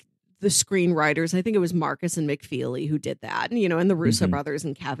if like the screenwriters, I think it was Marcus and McFeely who did that, and, and the Russo brothers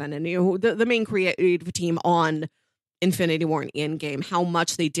and Kevin and, the main creative team on Infinity War and Endgame, how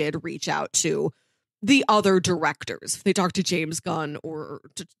much they did reach out to the other directors. If they talked to James Gunn or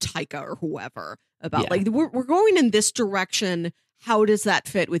to Taika or whoever about like, we're going in this direction. How does that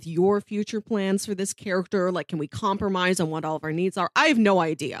fit with your future plans for this character? Like, can we compromise on what all of our needs are? I have no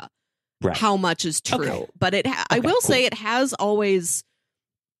idea how much is true, but I will say it has always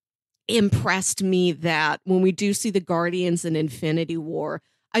impressed me that when we do see the Guardians in Infinity War,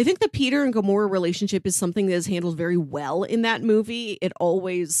 I think the Peter and Gamora relationship is something that is handled very well in that movie. I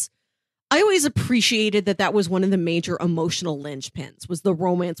always appreciated that was one of the major emotional linchpins, was the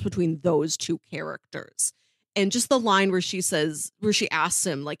romance between those two characters. And just the line where she asks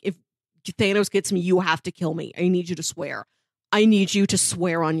him, like, if Thanos gets me, you have to kill me. I need you to swear. I need you to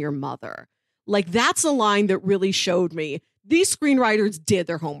swear on your mother. Like, that's a line that really showed me these screenwriters did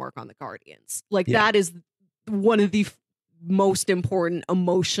their homework on the Guardians. Like, that is one of the most important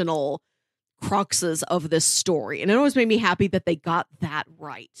emotional cruxes of this story. And it always made me happy that they got that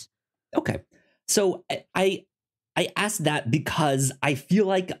right. Okay. So I asked that because I feel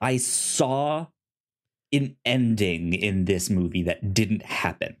like I saw an ending in this movie that didn't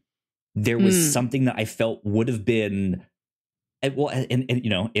happen. There was something that I felt would have been, well, and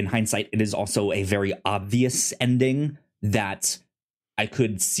in hindsight, it is also a very obvious ending that I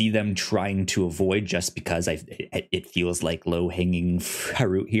could see them trying to avoid just because it feels like low-hanging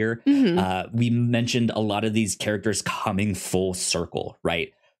fruit here. We mentioned a lot of these characters coming full circle,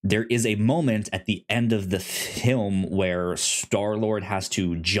 right? There is a moment at the end of the film where Star-Lord has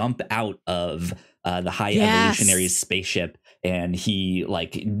to jump out of the high evolutionary spaceship, and he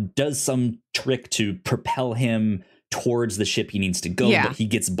like does some trick to propel him towards the ship he needs to go, but he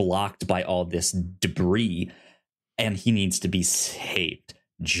gets blocked by all this debris, and he needs to be saved,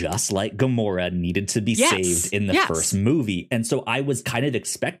 just like Gamora needed to be saved in the first movie. And so I was kind of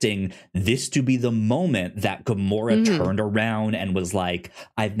expecting this to be the moment that Gamora turned around and was like,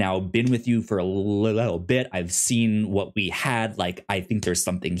 I've now been with you for a little bit. I've seen what we had. Like, I think there's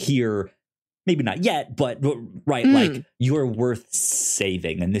something here. Maybe not yet, but like, you're worth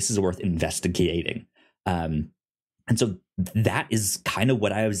saving, and this is worth investigating. And so that is kind of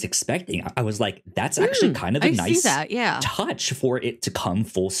what I was expecting. I was like, that's actually kind of a nice touch for it to come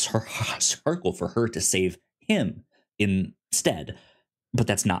full circle, for her to save him instead. But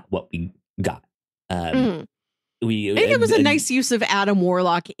that's not what we got. I think it was a nice use of Adam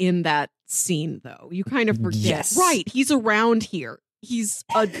Warlock in that scene, though. You kind of forget. Yes. Right, he's around here. He's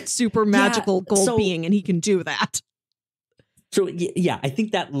a super magical gold being, and he can do that. So, yeah, I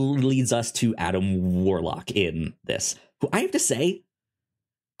think that leads us to Adam Warlock in this. Who I have to say,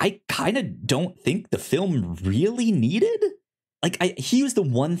 I kind of don't think the film really needed. Like, he was the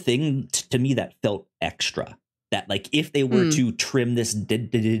one thing to me that felt extra. That, like, if they were to trim this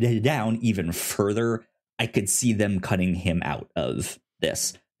down even further, I could see them cutting him out of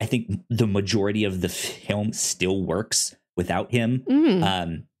this. I think the majority of the film still works without him.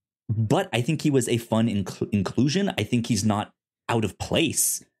 But I think he was a fun inclusion. I think he's not out of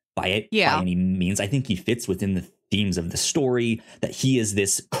place by any means. I think he fits within the themes of the story, that he is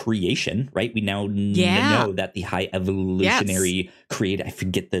this creation, right? We now know that the high evolutionary creator, I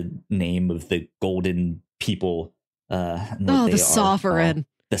forget the name of the golden people. The Sovereign.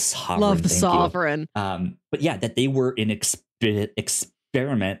 The Sovereign. Love the Sovereign. But yeah, that they were an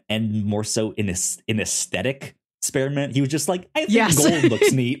experiment, and more so in an aesthetic experiment. He was just like, I think gold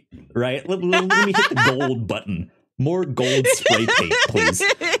looks neat, right? Let me hit the gold button. More gold spray paint, please.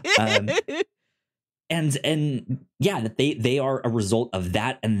 um, and yeah, that they are a result of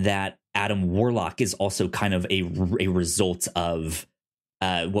that, and that Adam Warlock is also kind of a result of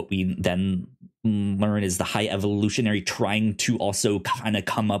what we then learn is the high evolutionary trying to also kind of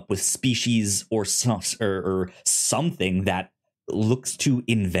come up with species or something that looks to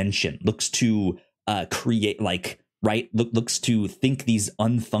invention, looks to create, like, right, looks to think these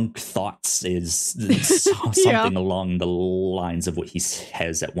unthunk thoughts is something along the lines of what he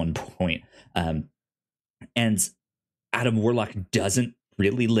says at one point. And Adam Warlock doesn't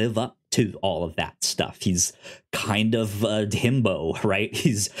really live up to all of that stuff. He's kind of a himbo, right?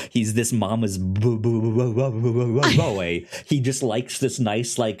 He's this mama's boy. He just likes this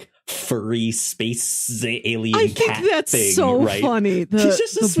nice, like, furry space alien cat thing. I think that's so right? funny. He's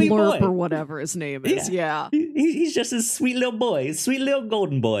just a sweet blurb boy, or whatever his name is. Yeah. He's just a sweet little boy, sweet little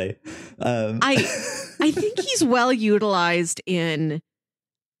golden boy. I think he's well utilized in.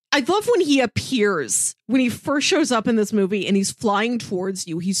 I love when he appears, when he first shows up in this movie and he's flying towards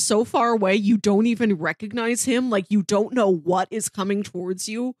you. He's so far away, you don't even recognize him. Like, you don't know what is coming towards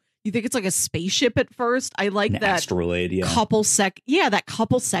you. You think it's like a spaceship at first. I like that asteroid, couple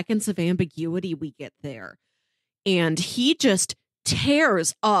seconds of ambiguity we get there. And he just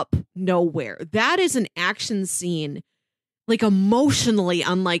tears up nowhere. That is an action scene, like, emotionally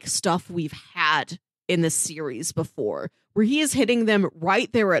unlike stuff we've had in the series before, where he is hitting them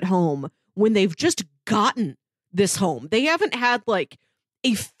right there at home when they've just gotten this home. They haven't had, like,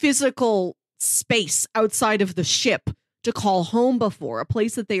 a physical space outside of the ship to call home before, a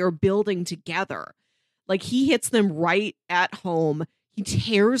place that they are building together. Like, he hits them right at home. He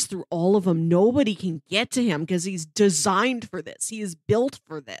tears through all of them. Nobody can get to him because he's designed for this. He is built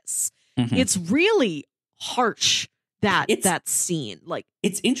for this. Mm-hmm. It's really harsh. That scene, like,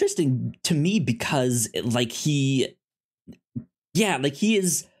 it's interesting to me because, like,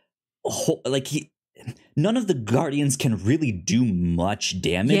 none of the Guardians can really do much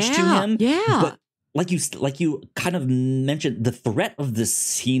damage to him. Yeah. But like you kind of mentioned, the threat of this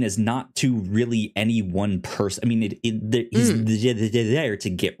scene is not to really any one person. I mean, he's there to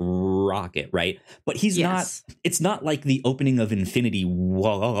get Rocket, right? But he's not. It's not like the opening of Infinity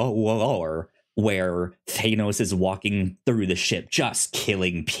War, where Thanos is walking through the ship just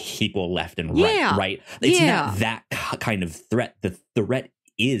killing people left and right, right? It's not that kind of threat. The threat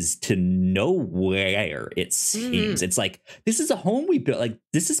is to nowhere, it seems. It's like, this is a home we built. Like,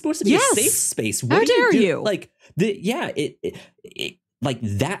 this is supposed to be a safe space. How dare you? Like, it like,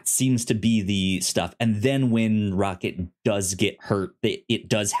 that seems to be the stuff. And then when Rocket does get hurt, it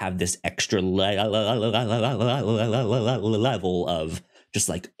does have this extra level of just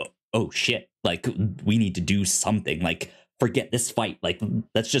like, oh shit, like, we need to do something. Like, forget this fight. Like,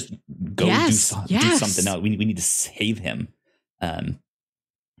 let's just go do something else. We need to save him.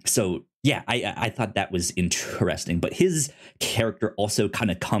 So yeah, I thought that was interesting. But his character also kind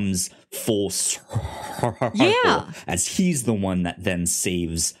of comes full circle as he's the one that then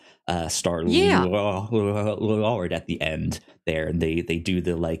saves Star-Lord at the end there, and they do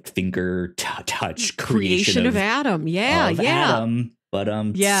the, like, finger touch creation of Adam. Adam. But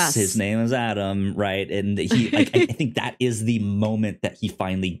his name is Adam, right? And he, like, I think that is the moment that he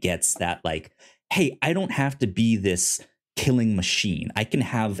finally gets that, like, hey, I don't have to be this killing machine. I can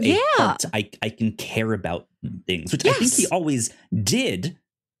have a heart. I can care about things, which I think he always did.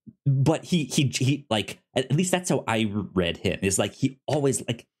 But he like, at least that's how I read him. Is like, he always,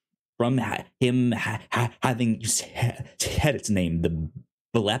 like, from him having said its name, the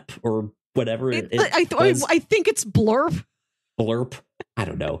Blep or whatever I think it's Blurb. I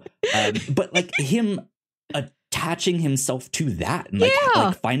don't know. But, like, him attaching himself to that and like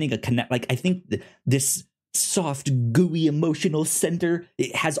finding a connect. Like, I think this soft, gooey, emotional center,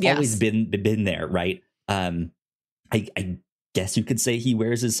 it has always been there, right? I guess you could say he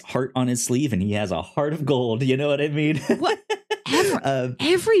wears his heart on his sleeve, and he has a heart of gold. You know what I mean? What?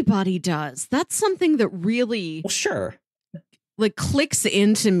 Everybody does. That's something that really, like, clicks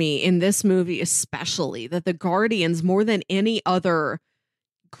into me in this movie, especially that the Guardians, more than any other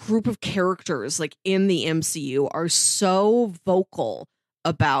group of characters, like, in the MCU, are so vocal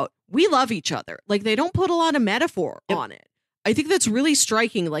about, we love each other. Like, they don't put a lot of metaphor on it. I think that's really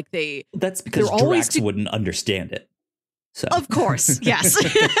striking. Like, that's because Drax wouldn't understand it. So. Of course, yes.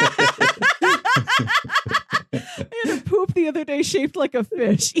 I had a poop the other day shaped like a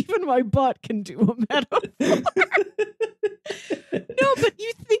fish. Even my butt can do a metaphor. No, but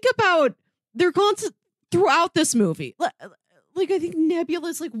you think about, they're constant throughout this movie. Like, I think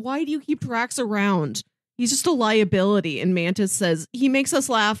Nebula's like, why do you keep Drax around? He's just a liability. And Mantis says, he makes us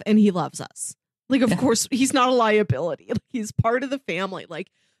laugh and he loves us. Like, of course, he's not a liability. Like, he's part of the family. Like,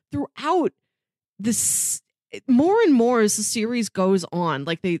 throughout this, more and more as the series goes on,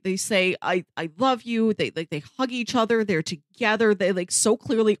 like they say, I love you. They hug each other. They're together. They like so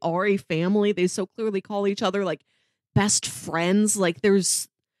clearly are a family. They so clearly call each other like best friends. Like there,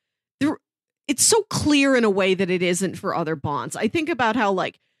 it's so clear in a way that it isn't for other bonds. I think about how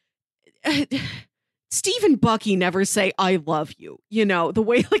like Steve and Bucky never say I love you, you know, the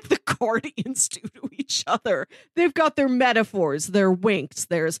way like the Guardians do to each other. They've got their metaphors, their winks,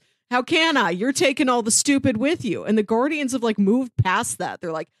 there's how can I? You're taking all the stupid with you. And the Guardians have like moved past that.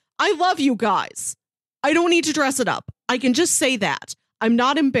 They're like, I love you guys. I don't need to dress it up. I can just say that. I'm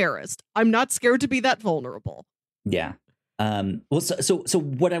not embarrassed. I'm not scared to be that vulnerable. Yeah. Well, so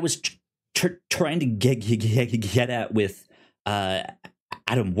what I was trying to get at with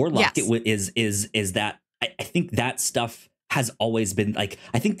Adam Warlock, yes. is that I think that stuff has always been like,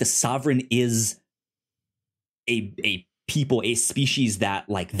 I think the Sovereign is a people, a species that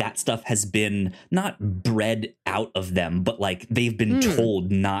like that stuff has been not bred out of them, but like they've been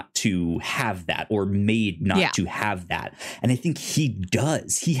told not to have that or made not to have that. And I think he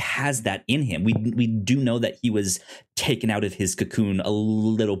does. He has that in him. We do know that he was taken out of his cocoon a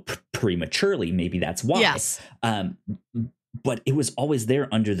little prematurely. Maybe that's why. Yes. But it was always there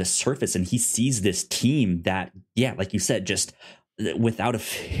under the surface, and he sees this team that, yeah, like you said, just without a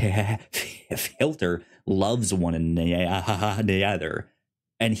filter, loves one another.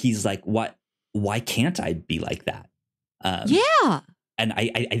 And he's like, what? Why can't I be like that? Yeah. And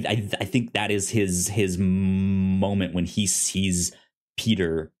I think that is his moment when he sees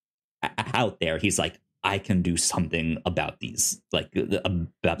Peter out there. He's like, I can do something about these, like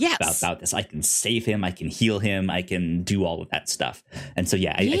about this. I can save him. I can heal him. I can do all of that stuff. And so,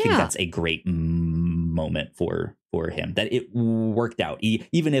 I think that's a great moment for him, that it worked out.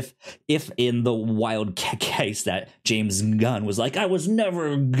 Even if in the wild case that James Gunn was like, I was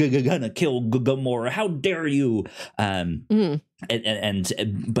never gonna kill Gamora. How dare you? But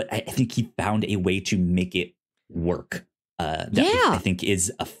I think he found a way to make it work. I think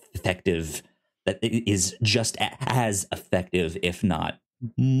is effective. That is just as effective, if not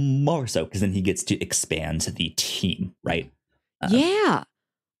more so, because then he gets to expand the team, right?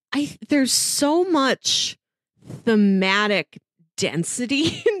 There's so much thematic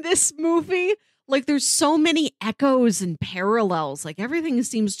density in this movie. Like there's so many echoes and parallels. Like everything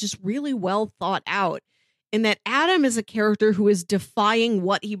seems just really well thought out. And that Adam is a character who is defying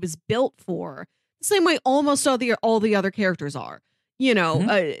what he was built for, the same way almost all the other characters are. You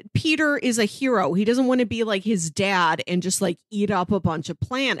know, Peter is a hero. He doesn't want to be like his dad and just like eat up a bunch of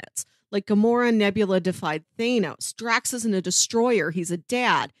planets. Like Gamora and Nebula defied Thanos. Drax isn't a destroyer. He's a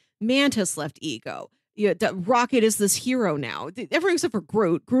dad. Mantis left Ego. Rocket is this hero now. Everyone except for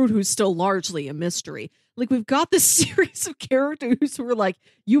Groot, who's still largely a mystery. Like we've got this series of characters who are like,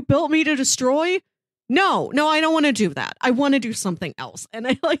 you built me to destroy? No, I don't want to do that. I want to do something else. And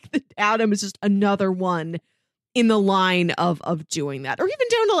I like that Adam is just another one in the line of doing that. Or even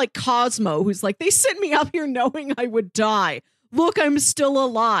down to like Cosmo, who's like, they sent me up here knowing I would die. Look, I'm still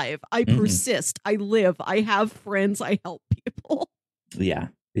alive. I persist. I live. I have friends. I help people. Yeah.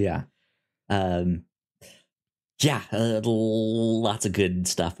 Lots of good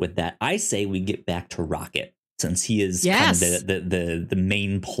stuff with that. I say we get back to Rocket, since he is kind of the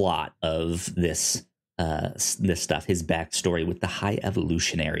main plot of this stuff, his backstory with the High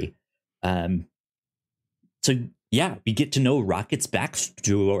Evolutionary. So, we get to know Rocket's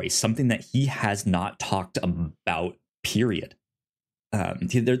backstory, something that he has not talked about, period.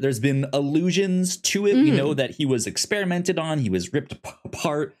 There's been allusions to it. We know that he was experimented on. He was ripped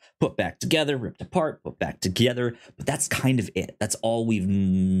apart, put back together, ripped apart, put back together. But that's kind of it. That's all we've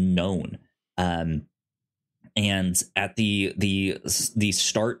known. And at the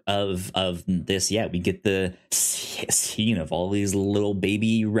start of this, we get the scene of all these little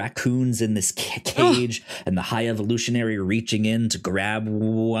baby raccoons in this cage, and the High Evolutionary reaching in to grab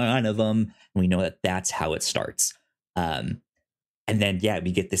one of them. And we know that that's how it starts. And then,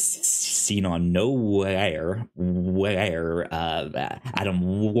 we get this scene on Nowhere where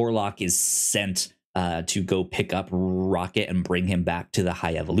Adam Warlock is sent to go pick up Rocket and bring him back to the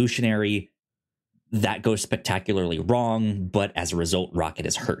High Evolutionary. That goes spectacularly wrong, but as a result, Rocket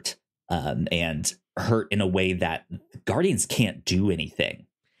is hurt, and hurt in a way that Guardians can't do anything.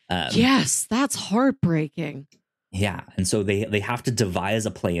 Yes, that's heartbreaking. Yeah, and so they have to devise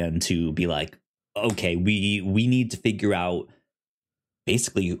a plan to be like, okay, we need to figure out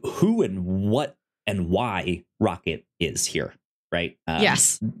basically who and what and why Rocket is here, right?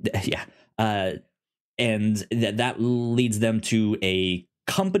 Yes. Yeah. And that leads them to a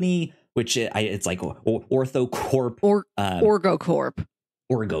company, which it's like Ortho Corp. Orgo Corp.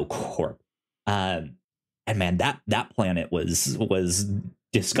 Orgo Corp. And man, that planet was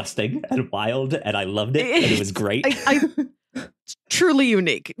disgusting and wild, and I loved it, and it was great. Truly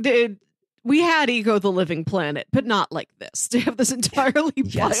unique. We had Ego the Living Planet, but not like this. To have this entirely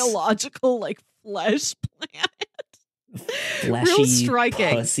biological, like, flesh planet. Fleshy, real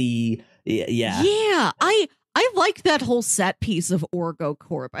striking. Pussy. Yeah. Yeah. I like that whole set piece of Orgo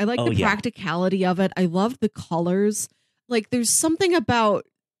Corp. I like the practicality of it. I love the colors. Like, there's something about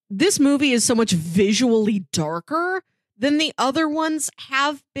this movie is so much visually darker than the other ones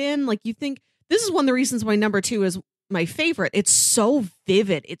have been. Like, you think this is one of the reasons why number 2 is my favorite. It's so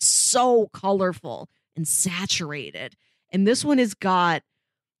vivid. It's so colorful and saturated. And this one has got,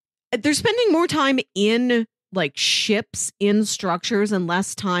 they're spending more time in like ships, in structures, and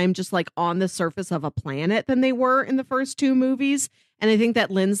less time just like on the surface of a planet than they were in the first 2 movies. And I think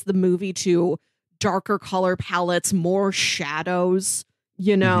that lends the movie to darker color palettes, more shadows,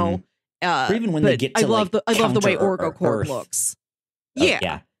 you know. Or even when they get to I love the way Orgo Corp looks.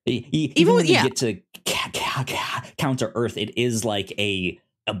 Yeah. Even when you get to Counter Earth, it is like a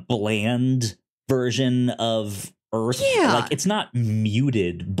bland version of Earth. Yeah. Like, it's not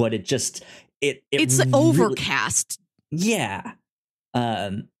muted, but it just it's really, overcast. Yeah.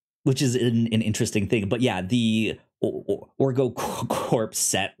 Which is an interesting thing. But yeah, the Orgo Corp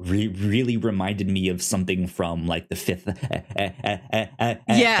set really reminded me of something from like the Fifth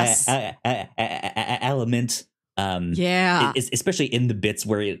Element. Especially in the bits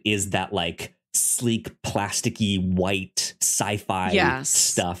where it is that like sleek, plasticky, white sci-fi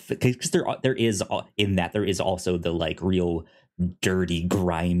stuff. Because there is also the like real dirty,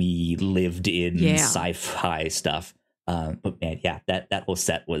 grimy, lived-in sci-fi stuff. But man, yeah, that whole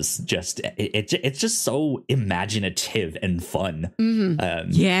set was just it's just so imaginative and fun.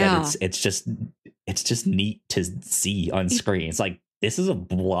 That it's just neat to see on screen. It's like, this is a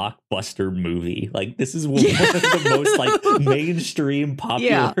blockbuster movie. Like, this is one of the most like mainstream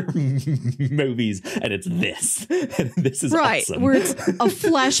popular movies, and it's this. And this is awesome. Where it's a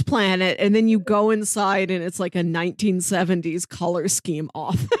flesh planet, and then you go inside, and it's like a 1970s color scheme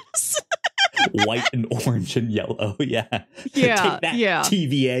office. White and orange and yellow. Yeah. Yeah. Take that,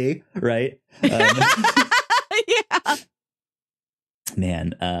 TVA, right?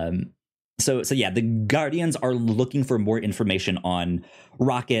 Man. So yeah, the Guardians are looking for more information on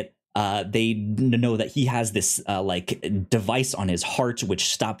Rocket. They know that he has this like device on his heart which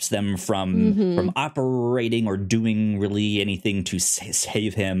stops them from operating or doing really anything to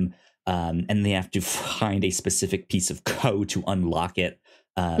save him. And they have to find a specific piece of code to unlock it.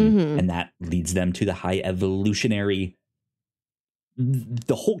 And that leads them to the High Evolutionary.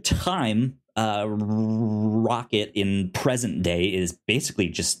 The whole time, Rocket in present day is basically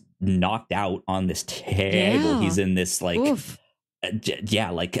just knocked out on this table. He's in this like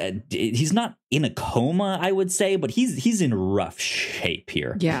he's not in a coma, I would say, but he's in rough shape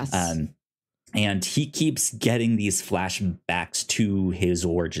here. And he keeps getting these flashbacks to his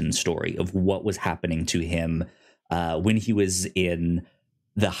origin story of what was happening to him when he was in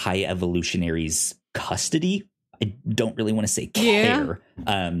the High Evolutionary's custody. I don't really want to say care.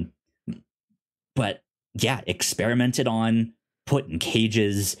 But yeah, experimented on, put in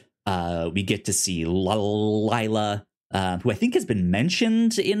cages. We get to see Lila, who I think has been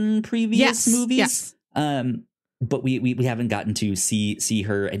mentioned in previous movies. But we haven't gotten to see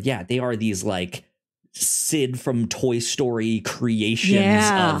her. And yeah, they are these like Sid from Toy Story creations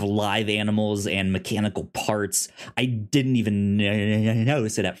of live animals and mechanical parts. I didn't even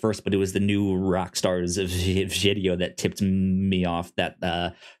notice it at first, but it was the new Rockstars video that tipped me off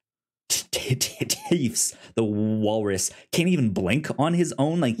that Teefs, the walrus, can't even blink on his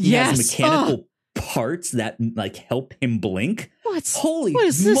own. Like, he has mechanical parts that like help him blink. What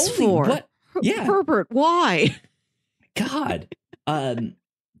is this for? What? Herbert, why? God.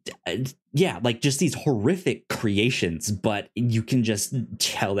 Yeah, like just these horrific creations, but you can just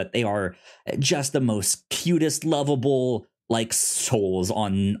tell that they are just the most cutest, lovable like souls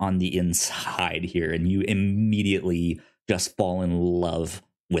on the inside here, and you immediately just fall in love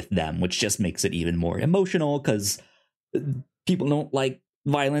with them, which just makes it even more emotional because people don't like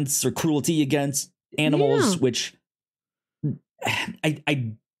violence or cruelty against animals, which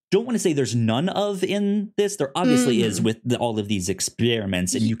I don't want to say there's none of in this. There obviously is with all of these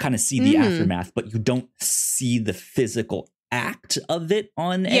experiments, and you kind of see the aftermath, but you don't see the physical act of it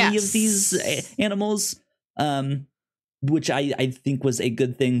on any of these animals, which I think was a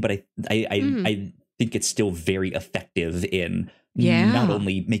good thing, but I think it's still very effective in not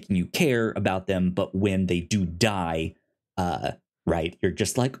only making you care about them, but when they do die, right, you're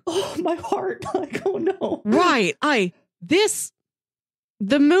just like, oh, my heart, like, oh no. Right.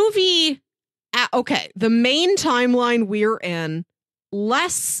 The movie, okay, the main timeline we're in,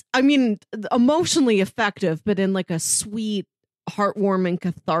 less, I mean, emotionally effective, but in like a sweet, heartwarming,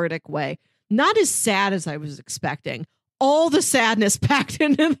 cathartic way. Not as sad as I was expecting. All the sadness packed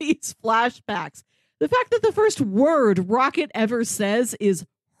into these flashbacks. The fact that the first word Rocket ever says is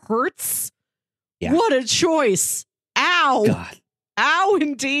hurts. Yeah. What a choice. Ow. God. Ow,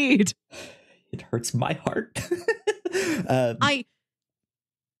 indeed. It hurts my heart.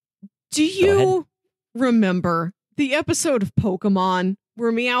 Do you remember the episode of Pokemon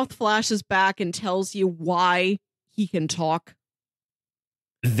where Meowth flashes back and tells you why he can talk?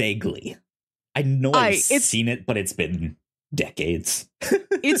 Vaguely. I know I've seen it, but it's been decades.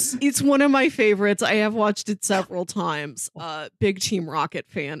 It's one of my favorites. I have watched it several times. Big Team Rocket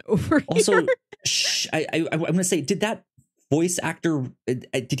fan over here. Also, I'm going to say, did that voice actor,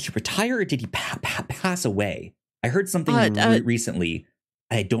 did he retire or did he pass away? I heard something recently.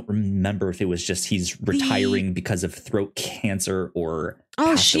 I don't remember if it was just he's retiring because of throat cancer or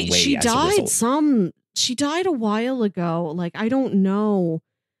passed away. She died she died a while ago. Like, I don't know,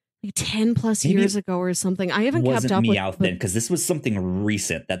 like 10 plus years ago or something. I haven't kept up with Meowth then, because this was something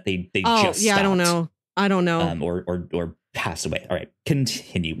recent that they just stopped. I don't know. Or passed away. All right,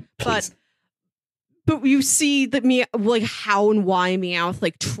 continue, please. But you see that like how and why Meowth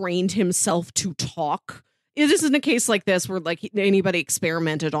like trained himself to talk. It isn't a case like this where like anybody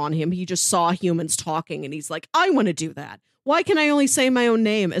experimented on him. He just saw humans talking and he's like, I want to do that. Why can I only say my own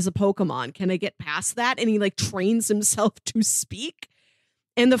name as a Pokemon? Can I get past that? And he like trains himself to speak.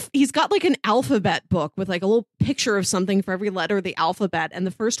 And he's got like an alphabet book with like a little picture of something for every letter of the alphabet. And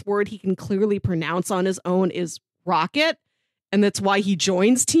the first word he can clearly pronounce on his own is Rocket. And that's why he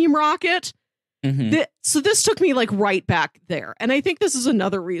joins Team Rocket. Mm-hmm. So this took me like right back there. And I think this is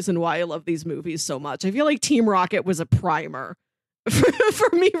another reason why I love these movies so much. I feel like Team Rocket was a primer for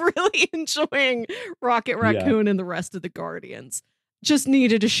me really enjoying Rocket Raccoon and the rest of the Guardians. Just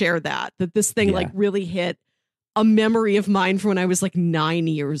needed to share that this thing like really hit a memory of mine from when I was like 9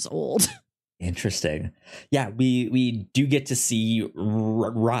 years old. Interesting. Yeah, we do get to see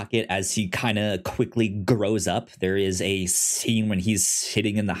Rocket as he kind of quickly grows up. There is a scene when he's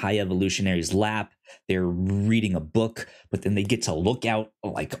sitting in the High Evolutionary's lap. They're reading a book, but then they get to look out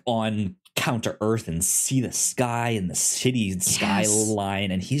like on Counter Earth and see the sky and the city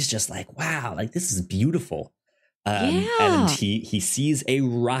skyline. And he's just like, wow, like this is beautiful. And he sees a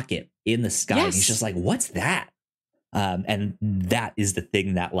rocket in the sky. And he's just like, what's that? And that is the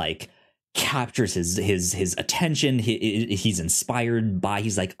thing that like captures his attention. He's inspired by,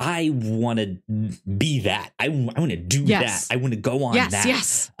 he's like, I want to be that. I want to do that. I want to go on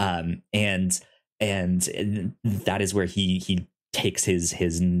that. And that is where he takes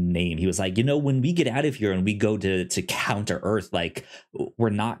his name. He was like, you know, when we get out of here and we go to Counter Earth, like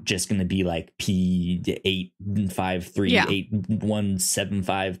we're not just going to be like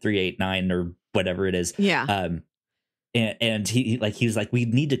P8538175389 or whatever it is. And he was like, we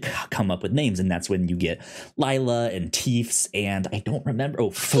need to come up with names. And that's when you get Lila and Teefs. And I don't remember.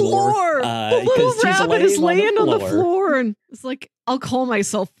 Floor. The little rabbit is laying on the floor. And it's like, I'll call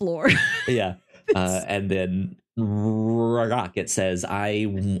myself Floor. And then Rocket says, I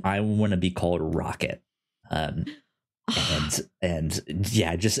want to be called Rocket. And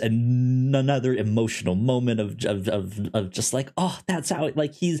yeah, just another emotional moment of just like, oh, that's how it,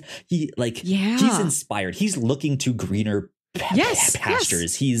 like he's inspired. He's looking to greener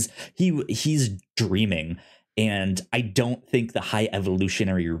pastures. He's dreaming, and I don't think the High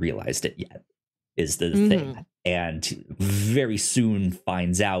Evolutionary realized it yet, is the thing, and very soon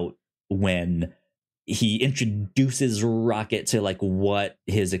finds out when he introduces Rocket to like what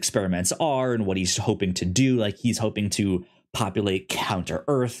his experiments are and what he's hoping to do. Like he's hoping to populate Counter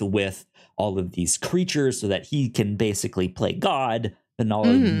Earth with all of these creatures so that he can basically play God and all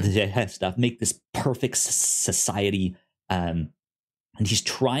of that stuff, make this perfect society. And he's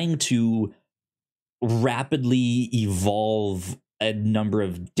trying to rapidly evolve a number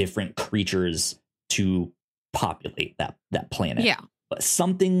of different creatures to populate that planet. Yeah. But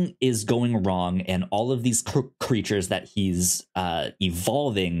something is going wrong, and all of these creatures that he's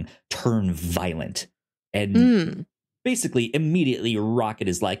evolving turn violent. And basically, immediately, Rocket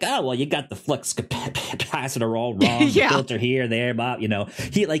is like, oh, well, you got the flux capacitor all wrong. The filter here, there, Bob. You know,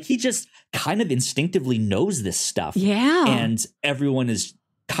 he just kind of instinctively knows this stuff. Yeah. And everyone is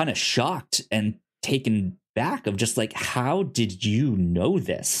kind of shocked and taken back of just like, how did you know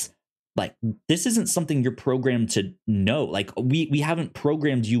this? Like, this isn't something you're programmed to know. Like, we haven't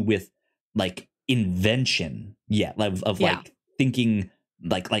programmed you with like invention yet, of like thinking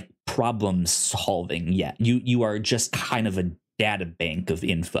like problem solving yet. You are just kind of data bank of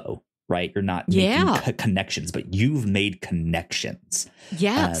info, right? You're not Yeah. making connections, but you've made connections.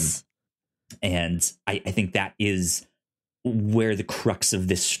 Yes. And I think that is where the crux of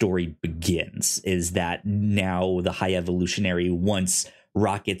this story begins, is that now the High Evolutionary wants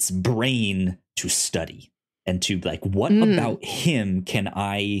Rocket's brain to study and to like, what about him can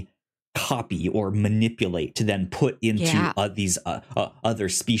I copy or manipulate to then put into these other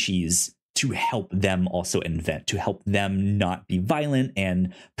species to help them also invent, to help them not be violent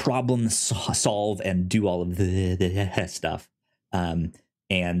and problem solve and do all of the stuff.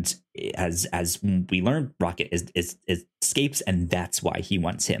 And as we learn, Rocket is escapes, and that's why he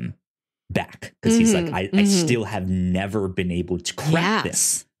wants him back, because he's like, I still have never been able to crack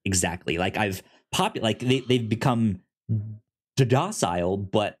this exactly. Like they've become docile,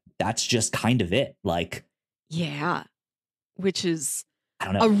 but that's just kind of it. Like, yeah, which is I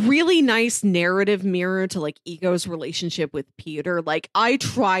don't know, a really nice narrative mirror to like Ego's relationship with Peter. Like, I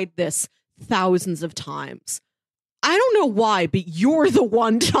tried this thousands of times. I don't know why, but you're the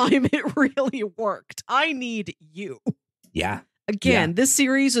one time it really worked. I need you. Yeah. Again, this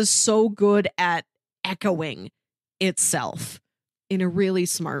series is so good at echoing itself in a really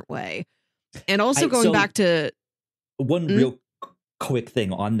smart way. And also going back to one real quick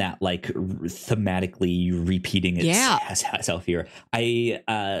thing on that, like thematically repeating itself here. I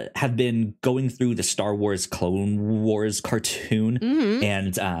have been going through the Star Wars Clone Wars cartoon,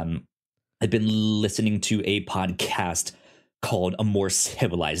 and I've been listening to a podcast called A More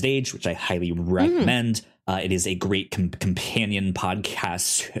Civilized Age, which I highly recommend. It is a great companion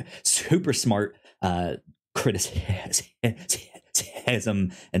podcast, super smart criticism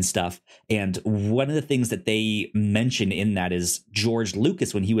and stuff. And one of the things that they mention in that is George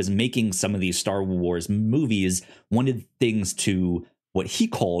Lucas, when he was making some of these Star Wars movies, wanted things to what he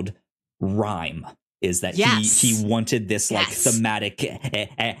called rhyme. Is that he wanted this like thematic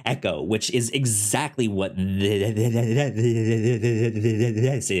echo, which is exactly what this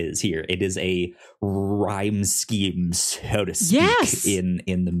is here. It is a rhyme scheme, so to speak,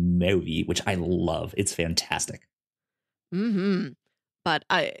 in the movie, which I love. It's fantastic. But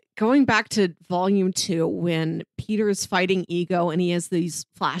going back to Volume 2, when Peter's fighting Ego and he has these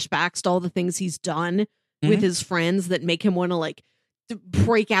flashbacks to all the things he's done with his friends that make him want to like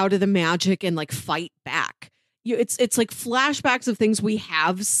break out of the magic and like fight back. It's like flashbacks of things we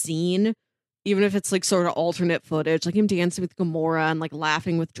have seen, even if it's like sort of alternate footage, like him dancing with Gamora and like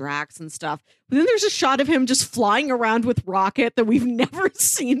laughing with Drax and stuff. But then there's a shot of him just flying around with Rocket that we've never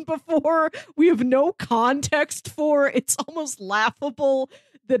seen before. We have no context for. It's almost laughable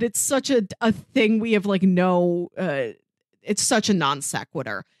that it's such a thing we have like it's such a non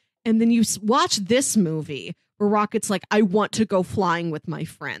sequitur. And then you watch this movie where Rocket's like, I want to go flying with my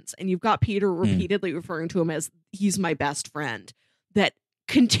friends. And you've got Peter repeatedly referring to him as he's my best friend. That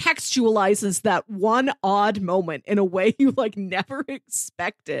contextualizes that one odd moment in a way you like never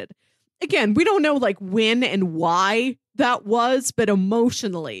expected. Again, we don't know like when and why that was, but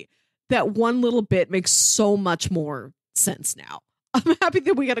emotionally, that one little bit makes so much more sense now. I'm happy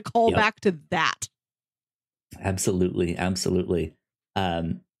that we got a call back to that. Absolutely.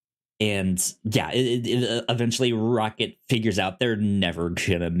 And yeah, it eventually Rocket figures out they're never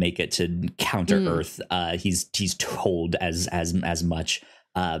gonna make it to counter Earth. He's told as much.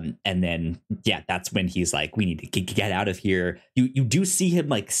 And then that's when he's like, we need to get out of here. You do see him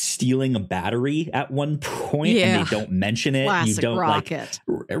like stealing a battery at one point, and they don't mention it. Classic you don't Rocket.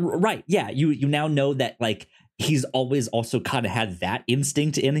 Right? Yeah, you now know that like he's always also kind of had that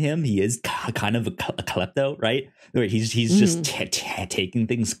instinct in him. He is kind of a klepto, right? Where he's just taking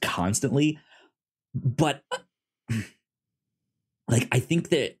things constantly. But like, I think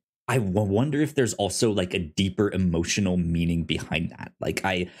that I wonder if there's also like a deeper emotional meaning behind that. Like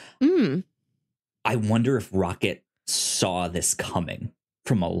I wonder if Rocket saw this coming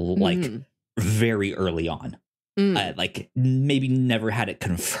from like very early on. Like maybe never had it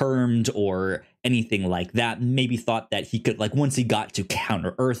confirmed or anything like that. Maybe thought that he could, like, once he got to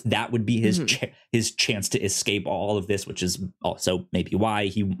counter Earth, that would be his his chance to escape all of this, which is also maybe why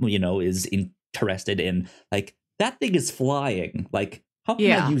he, is interested in, like, that thing is flying. Like, how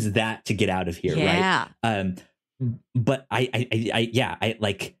can I use that to get out of here? Right. But I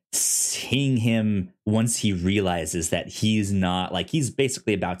like seeing him once he realizes that he's not, like, he's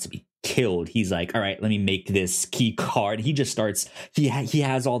basically about to be killed. He's like, all right, let me make this key card. He just starts, he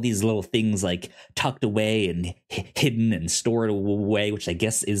has all these little things like tucked away and hidden and stored away, which I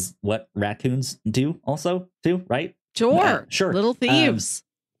guess is what raccoons do also too, right? Sure. Little thieves,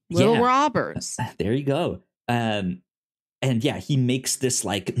 little robbers. There you go. And yeah, he makes this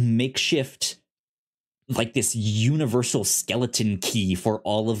like makeshift like this universal skeleton key for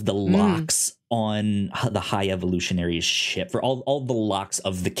all of the locks on the high evolutionary ship, for all the locks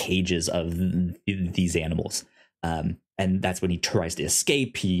of the cages of these animals. And that's when he tries to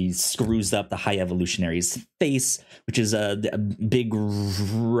escape. He screws up the high evolutionary's face, which is a big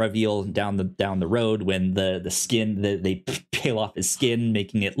reveal down the road when the skin, they peel off his skin,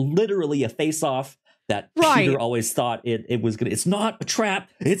 making it literally a face off. That Peter always thought it was gonna. It's not a trap.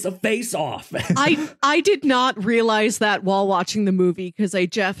 It's a face off. I did not realize that while watching the movie because I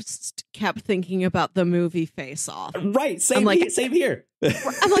just kept thinking about the movie Face Off. Right. Same here.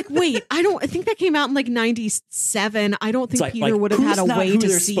 I'm like, wait, I think that came out in like 97. I don't think Peter would have had a way to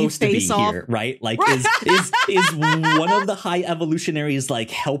see Face Off. Here, right? Like, is one of the high evolutionaries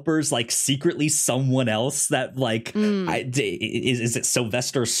like helpers like secretly someone else that like is it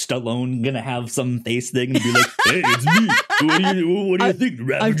Sylvester Stallone gonna have some face thing and be like, hey, it's me. What do you think?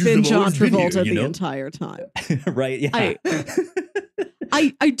 The I've been John Travolta the entire time. Right? Yeah.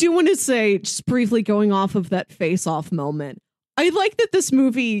 I do want to say, just briefly going off of that Face Off moment, I like that this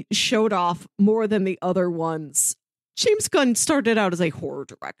movie showed off more than the other ones. James Gunn started out as a horror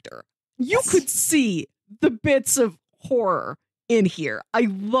director. You could see the bits of horror in here. I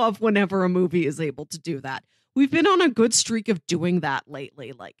love whenever a movie is able to do that. We've been on a good streak of doing that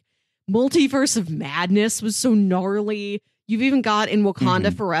lately. Like Multiverse of Madness was so gnarly. You've even got in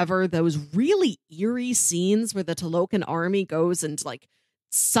Wakanda Forever those really eerie scenes where the Talokan army goes and like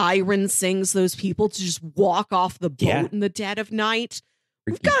siren sings those people to just walk off the boat in the dead of night.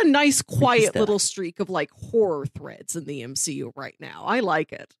 We've got a nice quiet little streak of like horror threads in the MCU right now. I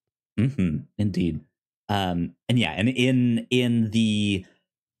like it. Indeed. And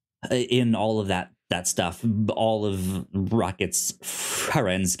in all of that stuff, all of Rocket's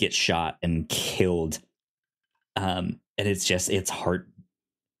friends get shot and killed. And it's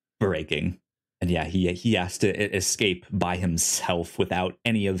heartbreaking. And yeah, he has to escape by himself without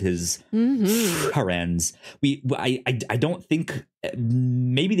any of his friends. I don't think,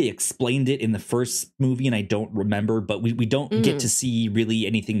 maybe they explained it in the first movie and I don't remember, but we don't get to see really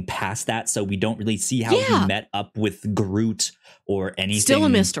anything past that. So we don't really see how he met up with Groot or anything. Still a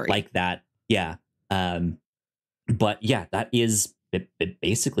mystery like that. Yeah. But yeah, that is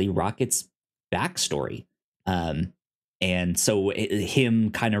basically Rocket's backstory. And so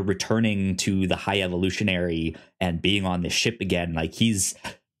him kind of returning to the high evolutionary and being on the ship again, like he's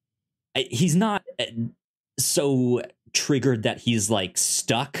not so triggered that he's like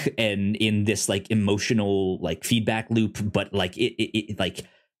stuck and in this like emotional like feedback loop, but like it like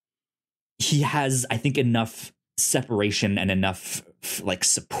he has, I think, enough separation and enough like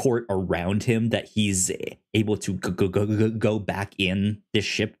support around him that he's able to go back in this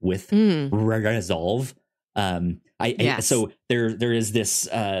ship with resolve. So there is this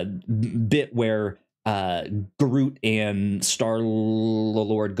bit where Groot and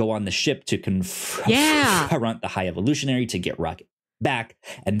Star-Lord go on the ship to confront the high evolutionary to get Rocket back,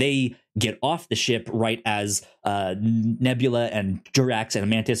 and they get off the ship right as Nebula and Durax and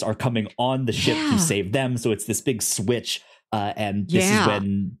Mantis are coming on the ship to save them. So it's this big switch. And this is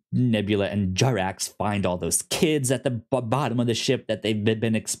when Nebula and Durax find all those kids at the bottom of the ship that they've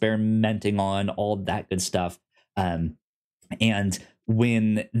been experimenting on, all that good stuff. And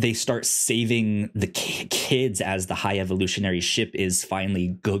when they start saving the kids as the high evolutionary ship is finally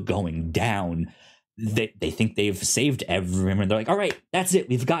going down, they think they've saved everyone. They're like, all right, that's it.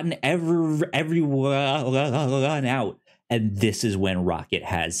 We've gotten everyone out. And this is when Rocket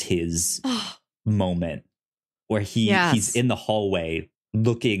has his moment where he's in the hallway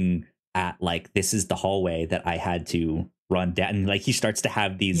looking at like, this is the hallway that I had to run down. And like, he starts to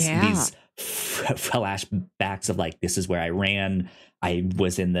have these flashbacks of like, this is where I ran. I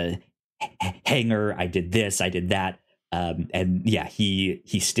was in the hangar. I did this. I did that. And yeah, he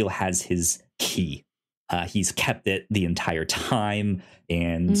still has his key. He's kept it the entire time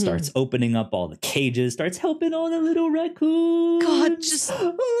and starts opening up all the cages, starts helping all the little raccoons. God, just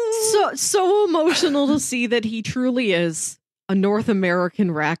so emotional to see that he truly is a North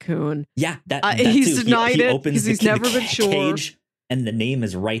American raccoon. Yeah, that he's too. denied he it opens because he's never been sure. Cage, and the name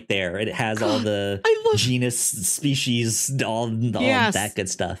is right there. It has all the genus, species, all that good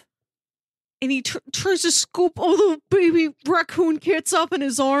stuff. And he tries to scoop all the baby raccoon kits up in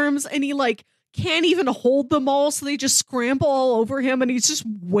his arms, and he like can't even hold them all, so they just scramble all over him, and he's just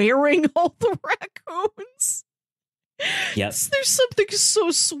wearing all the raccoons. Yes, there's something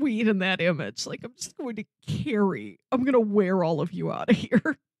so sweet in that image. Like, I'm going to wear all of you out of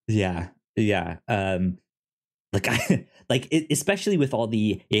here. Yeah. Especially with all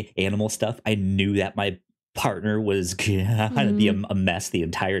the animal stuff, I knew that my partner was gonna be a mess the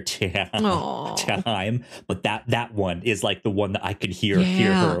entire time, but that one is like the one that I could hear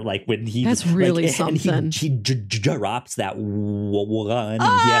her like when he that's really like, something. and he drops that one and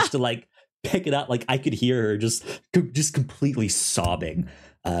he has to like pick it up. Like I could hear her just completely sobbing,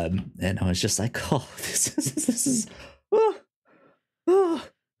 and I was just like, oh, this is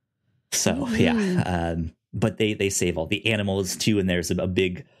so yeah. But they save all the animals too, and there's a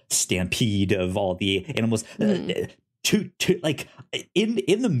big stampede of all the animals. To like in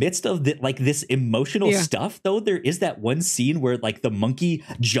the midst of this emotional stuff, though, there is that one scene where like the monkey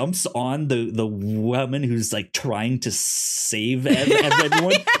jumps on the woman who's like trying to save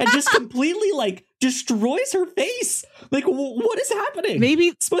everyone and just completely like destroys her face. Like, what is happening? Maybe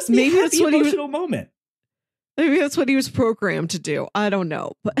it's supposed to be a happy, emotional moment. Maybe that's what he was programmed to do. I don't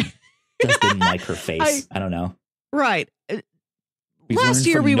know, but just didn't like her face. I don't know. Right. Last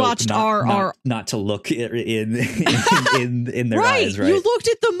year we watched not to look in their eyes, right? You looked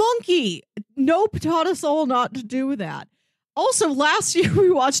at the monkey. Nope, taught us all not to do that. Also, last year we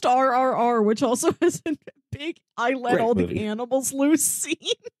watched RRR, which also has a big I let all the animals loose scene.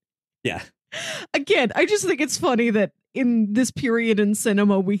 Yeah. Again, I just think it's funny that in this period in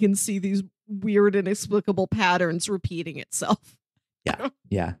cinema we can see these weird inexplicable patterns repeating itself. Yeah.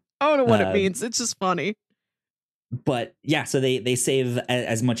 Yeah. I don't know what it means. It's just funny. But yeah, so they save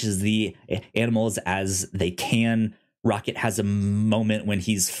as much as the animals as they can. Rocket has a moment when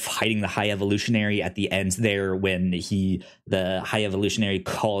he's fighting the High Evolutionary at the end there, when the High Evolutionary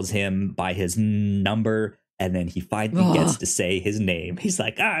calls him by his number, and then he finally gets to say his name. He's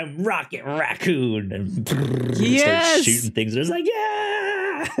like, I'm Rocket Raccoon, and starts shooting things. It was like,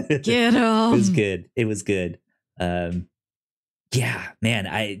 yeah, get him. It was good. Yeah,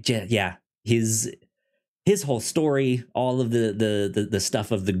 man, his whole story, all of the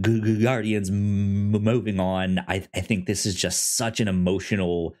stuff of the Guardians moving on. I think this is just such an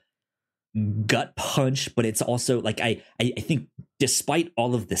emotional gut punch, but it's also like I think despite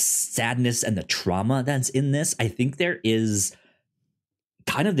all of the sadness and the trauma that's in this, I think there is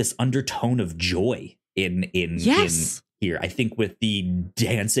kind of this undertone of joy in here. I think with the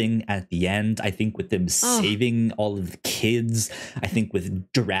dancing at the end, I think with them saving all of the kids, I think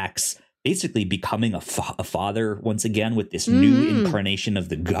with Drax basically becoming a father once again with this new incarnation of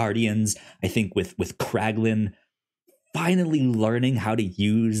the Guardians. I think with Kraglin finally learning how to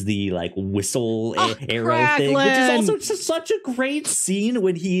use the like whistle arrow thing, which is also just such a great scene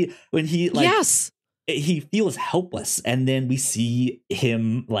when he like he feels helpless, and then we see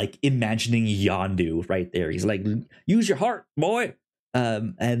him like imagining Yondu right there. He's like, use your heart, boy.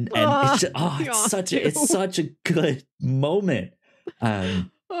 And it's just, it's such a good moment.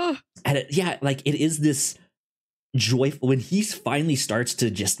 And it is this joyful when he finally starts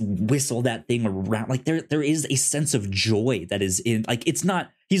to just whistle that thing around. Like there is a sense of joy that is in, like, he's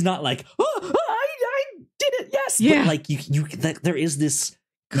not like, I did it, yes, but like you there is this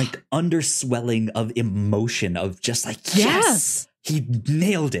like underswelling of emotion of just like, yes, he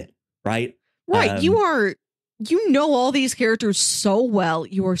nailed it, right? You know all these characters so well.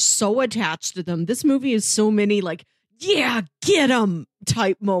 You are so attached to them. This movie is so many like, yeah, get them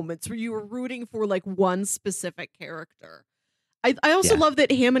type moments where you were rooting for like one specific character. I also love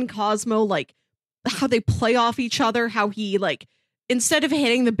that him and Cosmo, like how they play off each other, how he like, instead of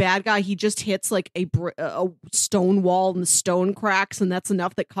hitting the bad guy, he just hits like a stone wall and the stone cracks. And that's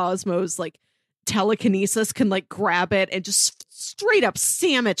enough that Cosmo's like telekinesis can like grab it and just straight up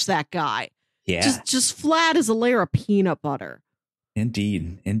sandwich that guy. Yeah. Just flat as a layer of peanut butter.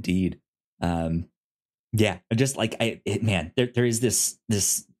 Indeed. Yeah, just like there is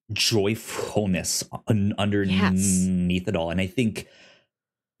this joyfulness underneath it all, and I think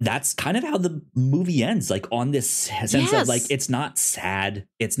that's kind of how the movie ends. Like on this sense of like, it's not sad,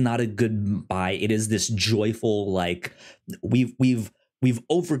 it's not a goodbye. It is this joyful like we've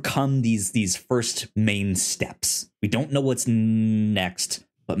overcome these first main steps. We don't know what's next,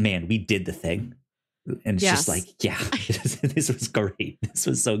 but man, we did the thing, and it's just like this was great. This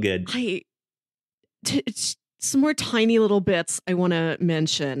was so good. Some more tiny little bits I want to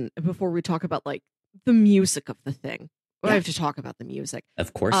mention before we talk about like the music of the thing. I have to talk about the music,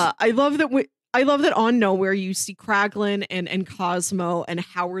 of course. I love that on Nowhere you see Kraglin and Cosmo and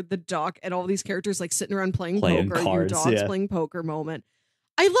Howard the Duck and all these characters like sitting around playing poker. Cards, your dog's playing poker moment.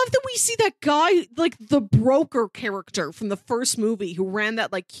 I love that we see that guy, like the broker character from the first movie who ran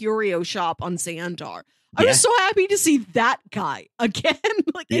that like curio shop on Xandar. I was so happy to see that guy again.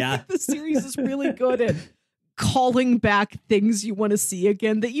 Like, I think the series is really good at calling back things you want to see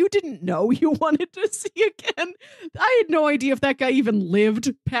again that you didn't know you wanted to see again. I had no idea if that guy even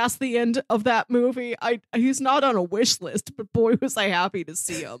lived past the end of that movie. He's not on a wish list, but boy, was I happy to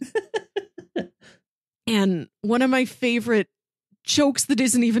see him. And one of my favorite jokes that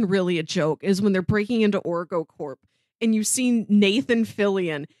isn't even really a joke is when they're breaking into Reactor Corps and you see Nathan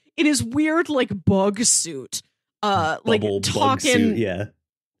Fillion in his weird like bug suit, like talking, suit, yeah.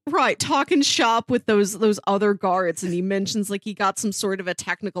 Right, talking shop with those other guards, and he mentions like he got some sort of a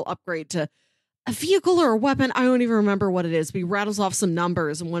technical upgrade to a vehicle or a weapon. I don't even remember what it is, but he rattles off some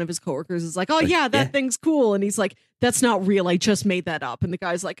numbers, and one of his coworkers is like, "Oh yeah, that thing's cool," and he's like, "That's not real. I just made that up." And the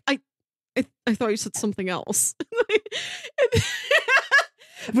guy's like, "I thought you said something else."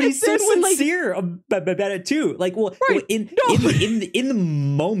 But he's so sincere about it too. Like, well, right. in the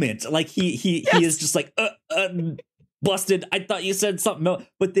moment, like he is just like, busted. I thought you said something else.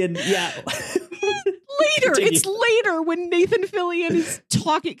 But then, yeah. It's later when Nathan Fillion is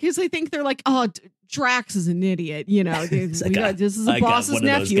talking, because I think they're like, oh, Drax is an idiot. You know, this is a boss's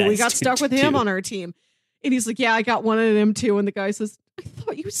nephew. We got stuck with him on our team. And he's like, yeah, I got one of them too. And the guy says, I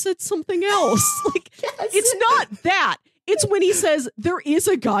thought you said something else. Like, it's not that. It's when he says, there is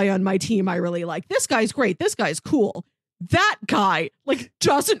a guy on my team I really like. This guy's great. This guy's cool. That guy, like,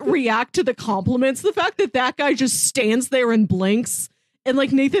 doesn't react to the compliments. The fact that guy just stands there and blinks, and,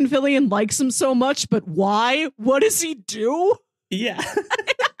 like, Nathan Fillion likes him so much, but why? What does he do? Yeah.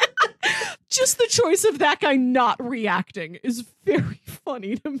 Just the choice of that guy not reacting is very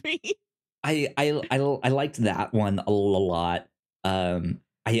funny to me. I liked that one a lot.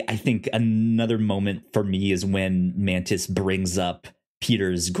 I think another moment for me is when Mantis brings up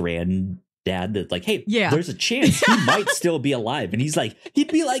Peter's granddad, that's like, hey, there's a chance he might still be alive. And he's like,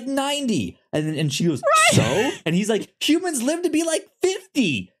 he'd be like 90. And she goes, right. So? And he's like, humans live to be like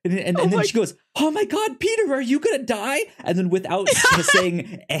 50. And then she goes, oh my God, Peter, are you going to die? And then without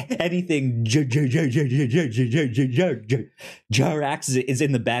saying anything, Jarax is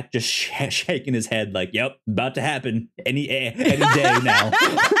in the back just shaking his head like, yep, about to happen any day now.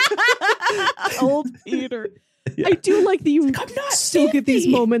 Old Peter. Yeah. I do like that you still get these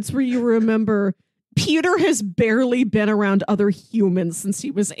moments where you remember Peter has barely been around other humans since he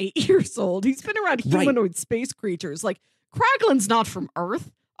was 8 years old. He's been around humanoid space creatures. Like, Kraglin's not from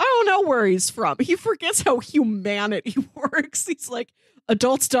Earth. I don't know where he's from. He forgets how humanity works. He's like,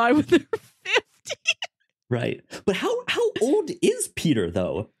 adults die when they're 50. Right. But how old is Peter,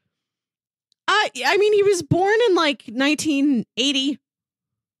 though? I mean, he was born in, like, 1980.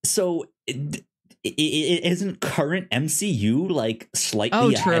 So it isn't current MCU like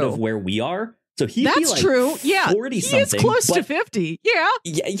slightly ahead of where we are? So he'd be like true. Yeah, 40 he something. Is close to 50.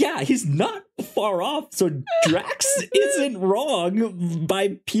 Yeah, he's not far off. So Drax isn't wrong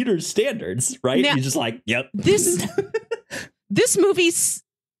by Peter's standards, right? Now, he's just like, yep. This movie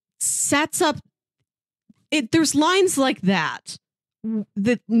sets up it. There's lines like that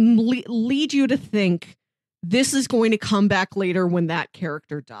lead you to think this is going to come back later when that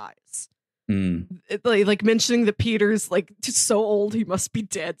character dies. Like mentioning that Peter's like so old he must be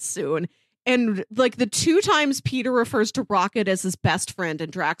dead soon, and like the 2 times Peter refers to Rocket as his best friend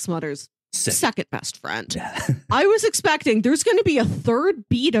and Drax mutters second best friend. I was expecting there's going to be a third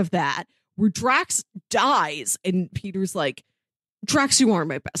beat of that where Drax dies and Peter's like, Drax, you are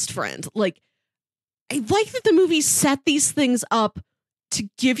my best friend. Like, I like that the movie set these things up to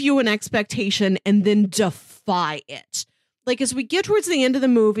give you an expectation and then defy it. Like, as we get towards the end of the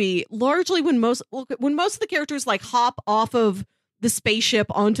movie, largely when most of the characters like hop off of the spaceship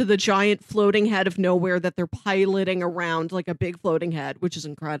onto the giant floating head of nowhere that they're piloting around, like a big floating head, which is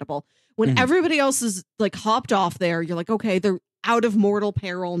incredible. When everybody else is like hopped off there, you're like, okay, they're out of mortal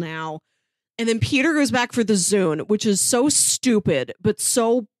peril now. And then Peter goes back for the Zune, which is so stupid, but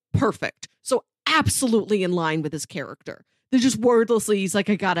so perfect. So absolutely in line with his character. They're just wordlessly, he's like,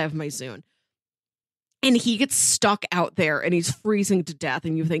 I gotta have my Zune. And he gets stuck out there and he's freezing to death.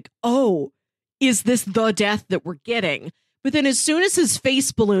 And you think, oh, is this the death that we're getting? But then as soon as his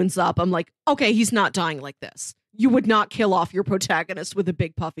face balloons up, I'm like, okay, he's not dying like this. You would not kill off your protagonist with a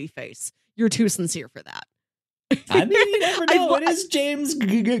big puffy face. You're too sincere for that. I mean, you never know. It is James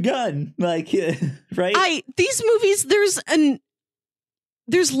Gunn. Like, right? These movies,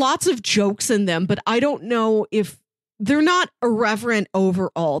 there's lots of jokes in them, but I don't know if they're not irreverent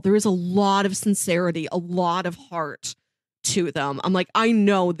overall. There is a lot of sincerity, a lot of heart to them. I'm like, I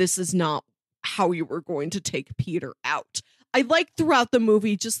know this is not how you were going to take Peter out. I like throughout the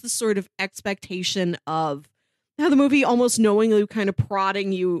movie just the sort of expectation of how the movie almost knowingly kind of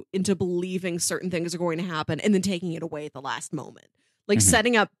prodding you into believing certain things are going to happen and then taking it away at the last moment. Like Mhm.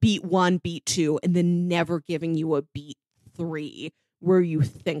 setting up beat 1, beat 2, and then never giving you a beat 3 where you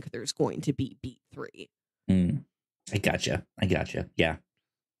think there's going to be beat 3. Mm. I gotcha. Yeah.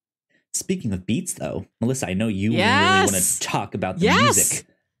 Speaking of beats, though, Melissa, I know you really want to talk about the music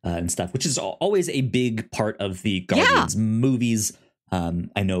and stuff, which is always a big part of the Guardians movies.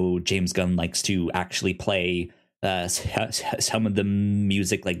 I know James Gunn likes to actually play some of the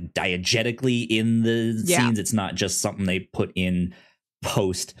music like diegetically in the scenes. It's not just something they put in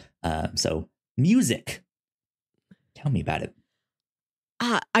post. So music, tell me about it.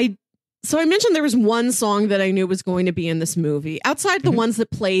 So I mentioned there was one song that I knew was going to be in this movie outside the ones that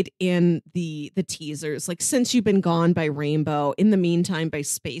played in the teasers, like Since You've Been Gone by Rainbow, In the Meantime by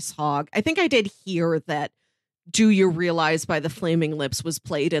Space Hog. I think I did hear that Do You Realize by the Flaming Lips was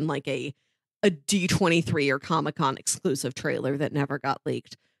played in like a D23 or Comic-Con exclusive trailer that never got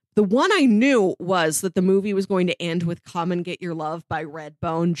leaked. The one I knew was that the movie was going to end with Come and Get Your Love by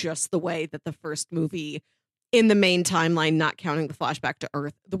Redbone, just the way that the first movie in the main timeline, not counting the flashback to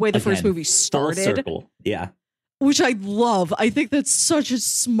Earth, the way the first movie started. Full circle. Yeah. Which I love. I think that's such a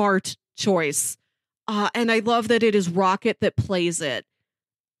smart choice. And I love that it is Rocket that plays it.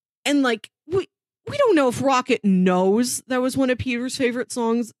 And like, we don't know if Rocket knows that was one of Peter's favorite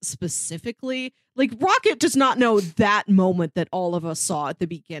songs specifically. Like, Rocket does not know that moment that all of us saw at the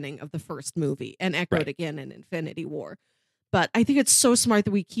beginning of the first movie and echoed again in Infinity War. But I think it's so smart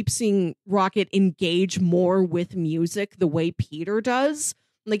that we keep seeing Rocket engage more with music the way Peter does.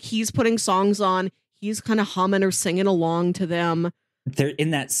 Like, he's putting songs on, he's kind of humming or singing along to them. They're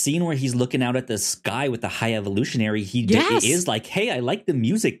in that scene where he's looking out at the sky with the High Evolutionary. He is like, hey, I like the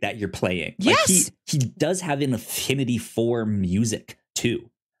music that you're playing. Yes. Like he does have an affinity for music too.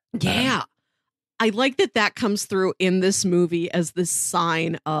 Yeah. I like that comes through in this movie as this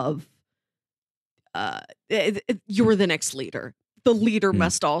sign of you're the next leader. The leader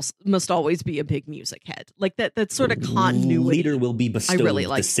must always be a big music head. Like that sort of continuity. Leader will be bestowed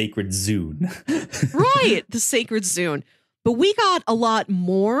the sacred Zune. Right, the sacred Zune. But we got a lot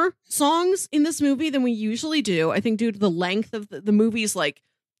more songs in this movie than we usually do. I think due to the length of the movie's like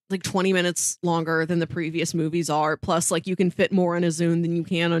 20 minutes longer than the previous movies are. Plus, like, you can fit more on a Zune than you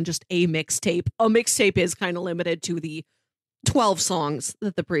can on just a mixtape. A mixtape is kind of limited to the 12 songs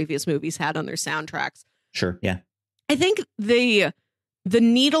that the previous movies had on their soundtracks. Sure, yeah. I think the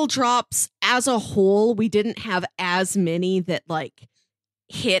needle drops as a whole, we didn't have as many that like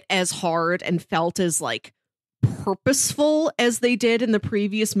hit as hard and felt as like purposeful as they did in the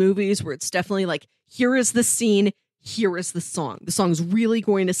previous movies, where it's definitely like, here is the scene, here is the song. The song's really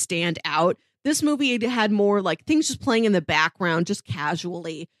going to stand out. This movie had more like things just playing in the background, just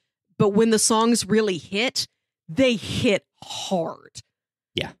casually. But when the songs really hit, they hit hard.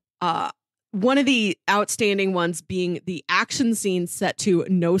 Yeah. One of the outstanding ones being the action scene set to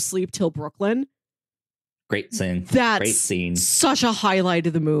No Sleep Till Brooklyn. Great scene. That's great scene. Such a highlight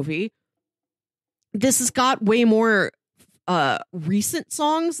of the movie. This has got way more recent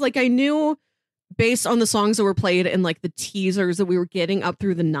songs. Like, I knew based on the songs that were played in like the teasers that we were getting up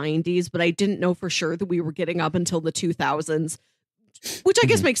through the 90s, but I didn't know for sure that we were getting up until the 2000s, which I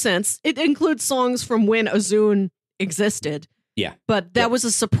guess makes sense. It includes songs from when Ozune existed. Yeah. But that was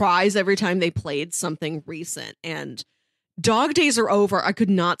a surprise every time they played something recent. And Dog Days Are Over, I could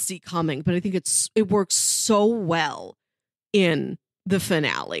not see coming, but I think it works so well in the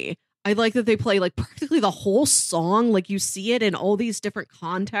finale. I like that they play like practically the whole song. Like, you see it in all these different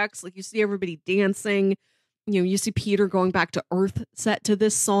contexts. Like, you see everybody dancing. You know, you see Peter going back to Earth set to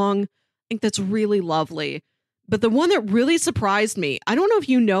this song. I think that's really lovely. But the one that really surprised me, I don't know if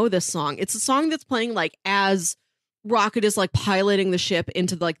you know this song. It's a song that's playing like as Rocket is like piloting the ship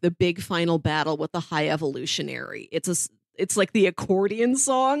into like the big final battle with the High Evolutionary. It's like the accordion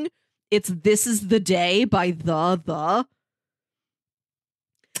song. It's This Is the Day by the.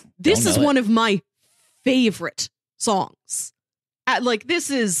 This is one of my favorite songs. Like, this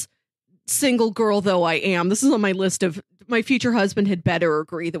is Single Girl Though I Am. This is on my list of my future husband had better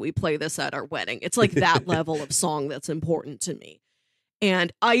agree that we play this at our wedding. It's like that level of song that's important to me.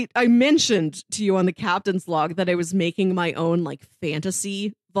 And I mentioned to you on the captain's log that I was making my own like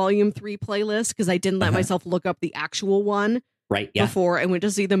fantasy volume 3 playlist because I didn't let myself look up the actual one before I went to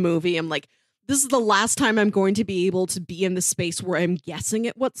see the movie. I'm like, this is the last time I'm going to be able to be in the space where I'm guessing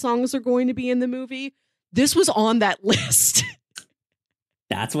at what songs are going to be in the movie. This was on that list.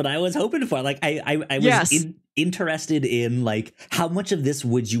 That's what I was hoping for. Like, I was interested in like, how much of this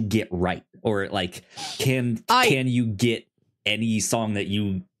would you get right? Or like, can you get any song that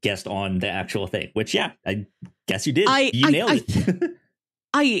you guessed on the actual thing? Which, I guess you did. You nailed it.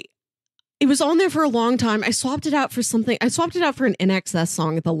 It was on there for a long time. I swapped it out for something. I swapped it out for an NXS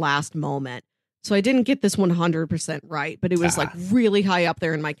song at the last moment. So I didn't get this 100% right, but it was like really high up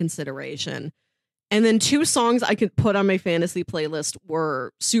there in my consideration. And then 2 songs I could put on my fantasy playlist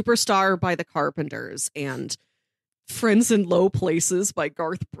were Superstar by the Carpenters and Friends in Low Places by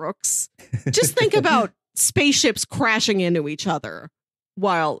Garth Brooks. Just think about spaceships crashing into each other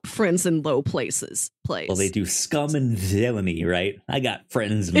while Friends in Low Places plays. Well, they do Scum and Villainy, right? I got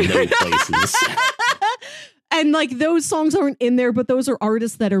Friends in Low Places. And like those songs aren't in there, but those are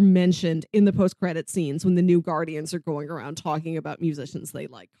artists that are mentioned in the post-credit scenes when the new Guardians are going around talking about musicians they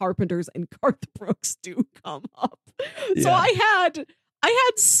like. Carpenters and Garth Brooks do come up. Yeah. So I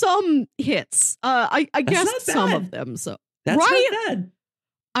had some hits. I guessed some of them. So that's right. Not bad.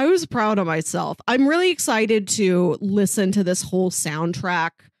 I was proud of myself. I'm really excited to listen to this whole soundtrack.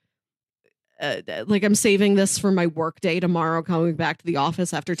 Like I'm saving this for my work day tomorrow, coming back to the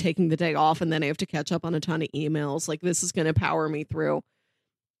office after taking the day off, and then I have to catch up on a ton of emails. Like this is going to power me through.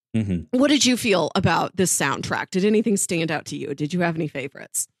 Mm-hmm. What did you feel about this soundtrack? Did anything stand out to you? Did you have any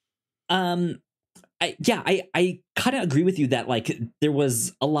favorites? I kind of agree with you that like there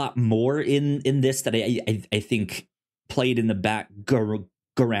was a lot more in this that I think played in the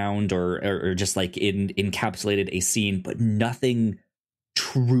background or just like encapsulated a scene, but nothing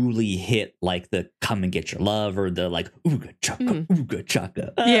truly hit like the Come and Get Your Love or the like ooga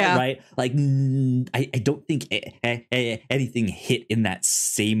chaka right, like I don't think anything hit in that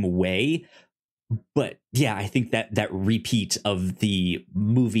same way. But yeah, I think that repeat of the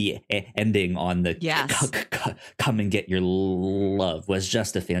movie ending on the Come and Get Your Love was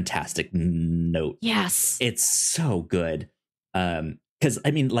just a fantastic note. Yes, it's so good. Because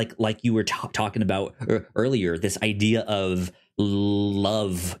I mean, like you were talking about earlier, this idea of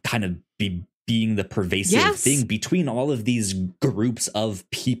love kind of being the pervasive thing between all of these groups of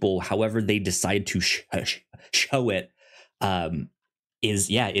people, however they decide to show it, is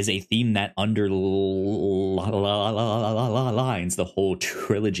a theme that underlines the whole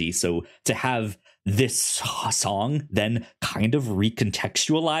trilogy. So to have this song then kind of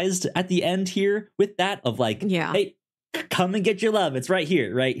recontextualized at the end here with that of like, hey, come and get your love. It's right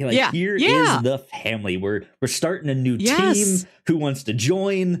here, right? Like here is the family. We're starting a new team. Who wants to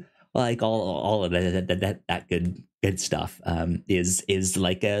join? Like all of that good stuff is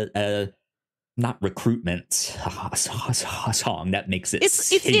like a not recruitment song that makes it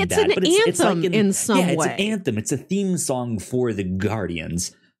it's an anthem in some way. It's an anthem. It's a theme song for the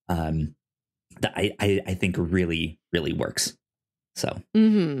Guardians that I think really works. So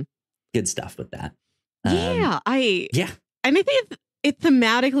good stuff with that. And I think it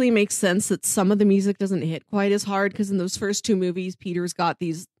thematically makes sense that some of the music doesn't hit quite as hard because in those first 2 movies, Peter's got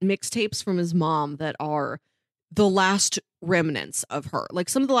these mixtapes from his mom that are the last remnants of her, like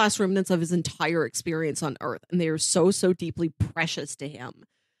some of the last remnants of his entire experience on Earth, and they are so deeply precious to him.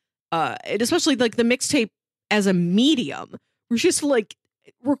 And especially like the mixtape as a medium, where she used to like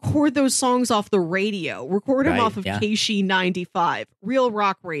record those songs off the radio, record them off of KC 95, real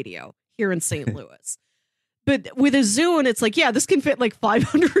rock radio here in St. Louis. But with a Zune, it's like, this can fit like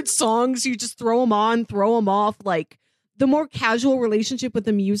 500 songs. You just throw them on, throw them off. Like the more casual relationship with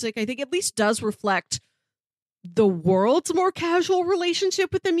the music, I think at least does reflect the world's more casual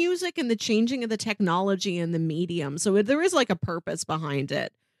relationship with the music and the changing of the technology and the medium. So there is like a purpose behind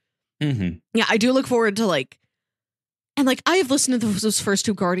it. Mm-hmm. Yeah, I do look forward to like, and like I have listened to those first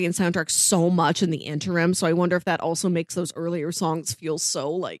 2 Guardian soundtracks so much in the interim. So I wonder if that also makes those earlier songs feel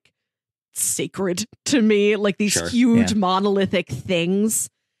so like sacred to me, like these huge monolithic things.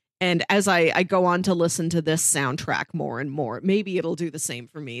 And as I go on to listen to this soundtrack more and more, maybe it'll do the same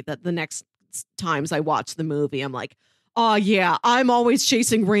for me, that the next times I watch the movie, I'm like, oh yeah, I'm Always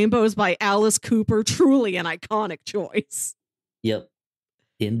Chasing Rainbows by Alice Cooper, truly an iconic choice. Yep,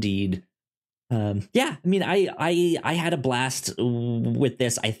 indeed. I mean, I had a blast with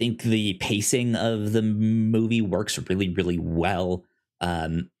this. I think the pacing of the movie works really well.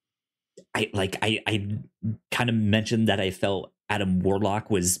 I kind of mentioned that I felt Adam Warlock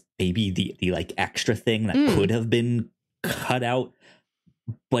was maybe the like extra thing that could have been cut out,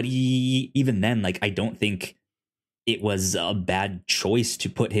 but even then, like I don't think it was a bad choice to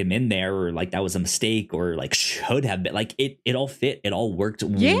put him in there, or like that was a mistake, or like should have been. Like it all fit, it all worked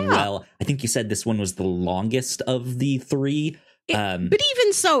well. I think you said this one was the longest of the 3, but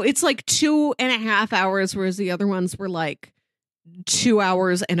even so, it's like 2.5 hours, whereas the other ones were like 2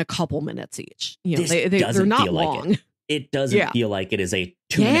 hours and a couple minutes each. You know, they're not long. It doesn't feel like it is a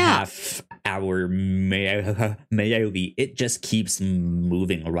 2.5 hour movie. It just keeps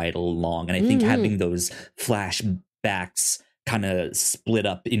moving right along. And I think having those flashbacks kind of split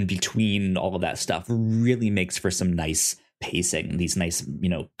up in between all of that stuff really makes for some nice pacing, these nice,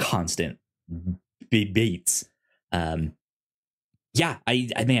 constant beats. Yeah, I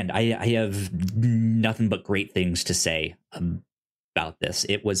have nothing but great things to say about this.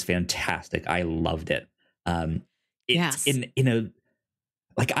 It was fantastic. I loved it. It's in a,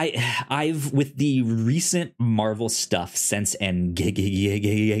 like, I've with the recent Marvel stuff since Endgame,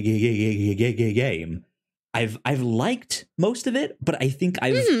 I've liked most of it, but I think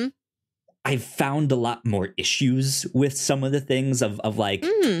I've found a lot more issues with some of the things of like,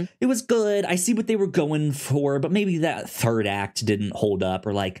 it was good. I see what they were going for, but maybe that third act didn't hold up,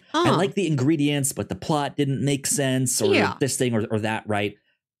 or like, I like the ingredients, but the plot didn't make sense, or this thing or that, right?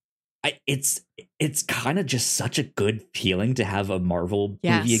 It's kind of just such a good feeling to have a Marvel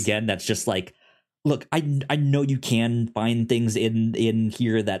movie again. That's just like, look, I know you can find things in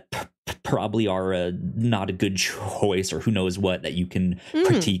here that probably are not a good choice, or who knows what, that you can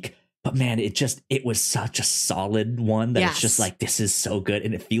critique. But man, it was such a solid one that it's just like, this is so good,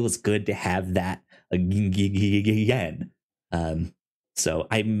 and it feels good to have that again. So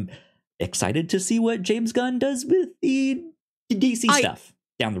I'm excited to see what James Gunn does with the DC stuff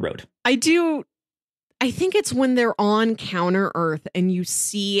down the road. I think it's when they're on Counter Earth and you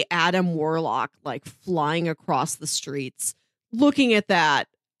see Adam Warlock like flying across the streets. Looking at that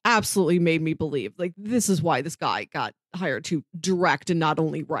absolutely made me believe, like, this is why this guy got hired to direct and not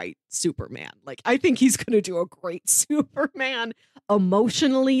only write Superman. Like, I think he's going to do a great Superman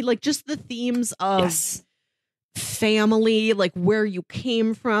emotionally, like just the themes of family, like where you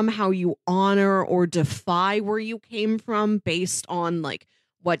came from, how you honor or defy where you came from based on like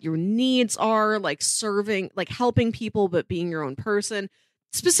what your needs are, like serving, like helping people, but being your own person.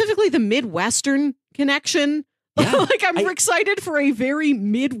 Specifically the Midwestern connection. Yeah, like I'm excited for a very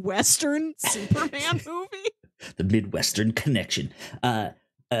Midwestern Superman movie. The Midwestern connection. Like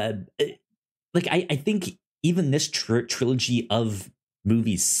I think even this trilogy of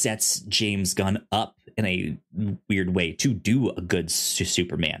movies sets James Gunn up in a weird way to do a good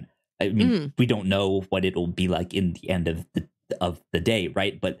Superman. I mean, we don't know what it'll be like in the end of the day,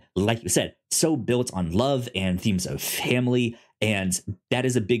 right? But like you said, so built on love and themes of family, and that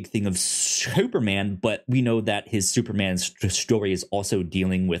is a big thing of Superman. But we know that his Superman story is also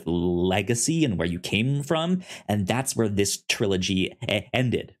dealing with legacy and where you came from, and that's where this trilogy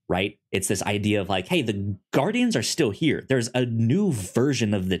ended, right? It's this idea of like, hey, the Guardians are still here. There's a new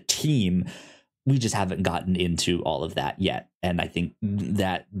version of the team. We just haven't gotten into all of that yet. And I think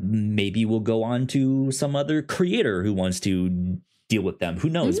that maybe we'll go on to some other creator who wants to deal with them. Who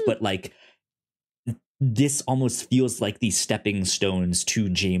knows? But like, this almost feels like these stepping stones to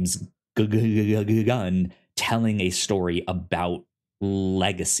James Gunn telling a story about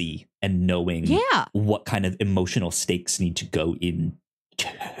legacy and knowing what kind of emotional stakes need to go into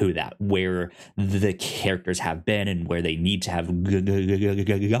that, where the characters have been and where they need to have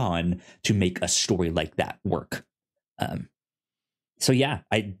gone to make a story like that work. So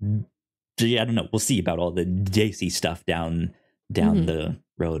I don't know. We'll see about all the DC stuff down the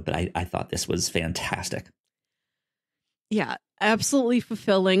road, but I thought this was fantastic. Yeah, absolutely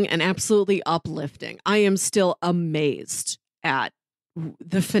fulfilling and absolutely uplifting. I am still amazed at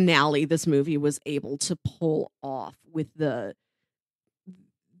the finale this movie was able to pull off with the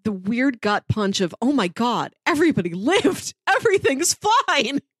weird gut punch of, oh my God, everybody lived. Everything's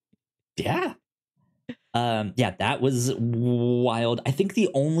fine. Yeah. That was wild. I think the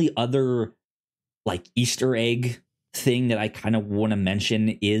only other like Easter egg thing that I kind of want to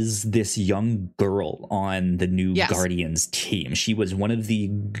mention is this young girl on the new Guardians team. She was one of the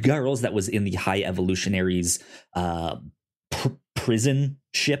girls that was in the High Evolutionaries prison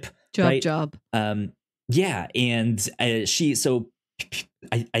ship. Job. And I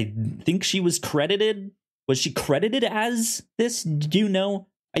think she was credited. Was she credited as this? Do you know?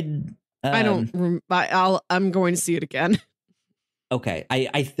 I don't. I'm going to see it again. Okay,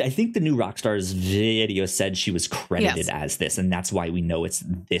 I think the new Rockstars video said she was credited as this, and that's why we know it's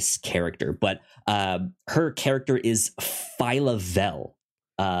this character. But her character is Phyla Vell,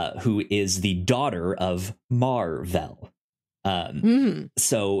 who is the daughter of Mar-Vell.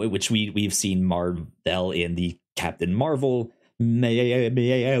 So, which we've seen Mar-Vell in the Captain Marvel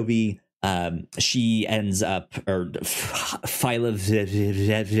movie. She ends up, or Phyla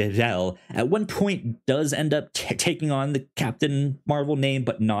Vell at one point does end up taking on the Captain Marvel name,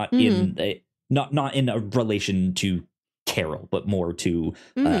 but not in a relation to Carol, but more to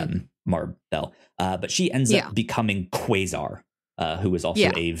Mar-Vell. But she ends up becoming Quasar, who is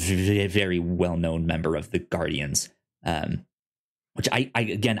also a very well-known member of the Guardians. Which I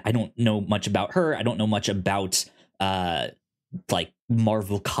don't know much about her. I don't know much about like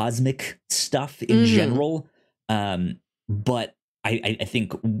Marvel cosmic stuff in general. But I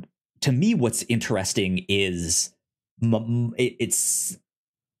think to me, what's interesting is it's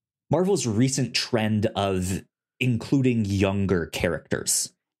Marvel's recent trend of including younger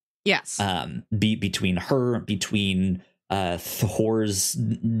characters. Yes. Between Thor's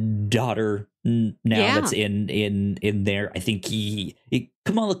daughter now that's in there. I think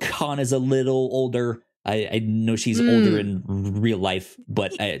Kamala Khan is a little older. I know she's older in real life,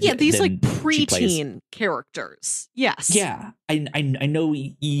 but these like preteen characters. Yes. Yeah, I know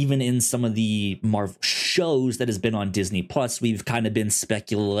even in some of the Marvel shows that has been on Disney Plus, we've kind of been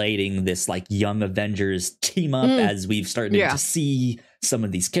speculating this like young Avengers team up as we've started to see some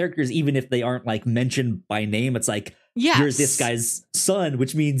of these characters, even if they aren't like mentioned by name. It's like, you're this guy's son,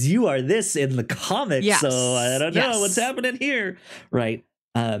 which means you are this in the comics. Yes. So I don't know what's happening here, right?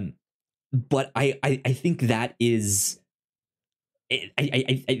 But I think that is,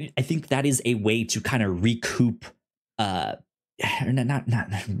 I think that is a way to kind of recoup, not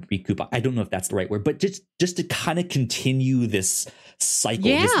recoup. I don't know if that's the right word, but just to kind of continue this cycle,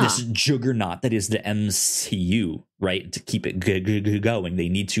 this juggernaut that is the MCU, right? To keep it going, they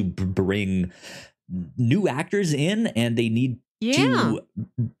need to bring new actors in, and they need to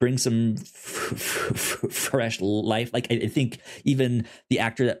bring some fresh life. Like I think even the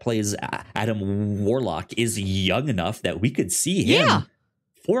actor that plays Adam Warlock is young enough that we could see him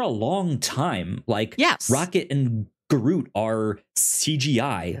for a long time. Like Rocket and Groot are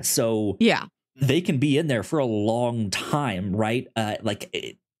CGI, so they can be in there for a long time, right?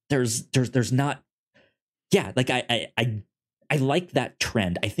 There's not like I like that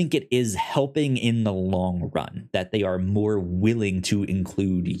trend. I think it is helping in the long run that they are more willing to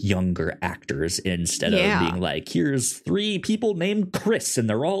include younger actors instead of being like, here's 3 people named Chris and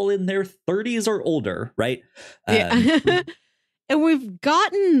they're all in their 30s or older, right? And we've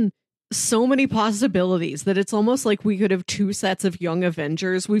gotten so many possibilities that it's almost like we could have 2 sets of young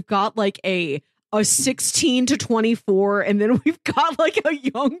Avengers. We've got like a 16 to 24, and then we've got like a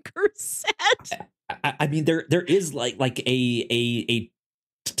younger set. I mean, there is like a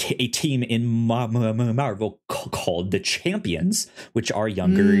team in Marvel called the Champions, which are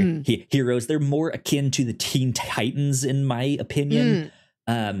younger heroes. They're more akin to the Teen Titans, in my opinion.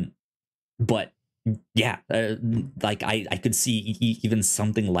 But like I could see even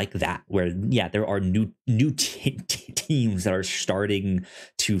something like that, where there are new teams that are starting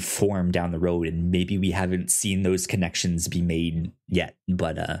to form down the road, and maybe we haven't seen those connections be made yet.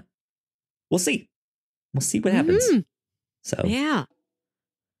 But we'll see. We'll see what happens. So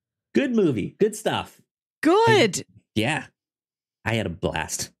good movie, good stuff. Good. I had a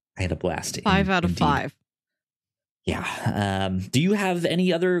blast. 5 out of 5. Yeah. Do you have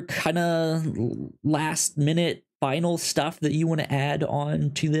any other kind of last minute final stuff that you want to add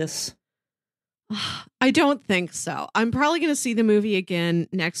on to this? I don't think so. I'm probably going to see the movie again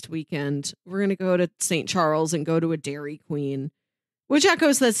next weekend. We're going to go to St. Charles and go to a Dairy Queen, which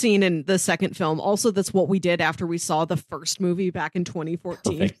echoes that scene in the second film. Also, that's what we did after we saw the first movie back in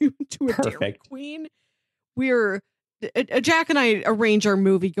 2014. Perfect. We went to a Dairy Queen. Jack and I arrange our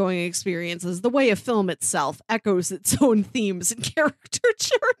movie-going experiences the way a film itself echoes its own themes and character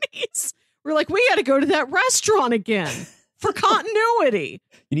journeys. We're like, we got to go to that restaurant again for continuity.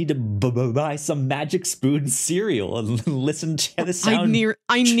 You need to buy some Magic Spoon cereal and listen to the sound.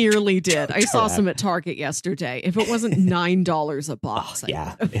 I nearly did. I saw some at Target yesterday. If it wasn't $9 a box.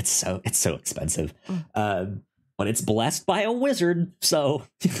 It's so expensive. But it's blessed by a wizard, so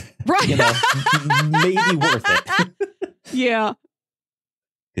maybe worth it. Yeah.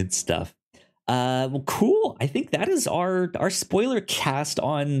 Good stuff. Well, cool. I think that is our spoiler cast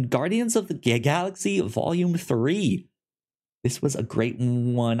on Guardians of the Galaxy Volume 3. This was a great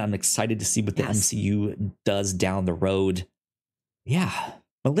one. I'm excited to see what the MCU does down the road. Yeah.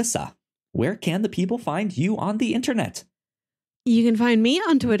 Melissa, where can the people find you on the internet? You can find me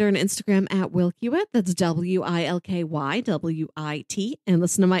on Twitter and Instagram at Wilkywit. That's WILKYWIT. And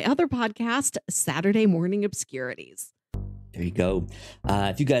listen to my other podcast, Saturday Morning Obscurities. There you go.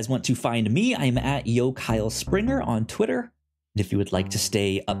 If you guys want to find me, I'm at YoKyleSpringer on Twitter. And if you would like to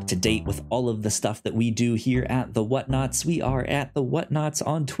stay up to date with all of the stuff that we do here at The Whatnauts, we are at The Whatnauts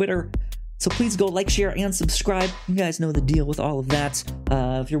on Twitter. So please go like, share, and subscribe. You guys know the deal with all of that.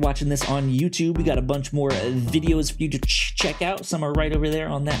 If you're watching this on YouTube, we got a bunch more videos for you to check out. Some are right over there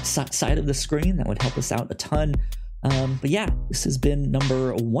on that side of the screen. That would help us out a ton. But yeah, this has been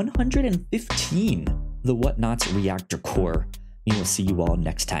number 115, The Whatnauts Reactor Corps. We will see you all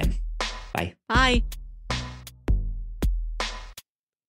next time. Bye. Bye.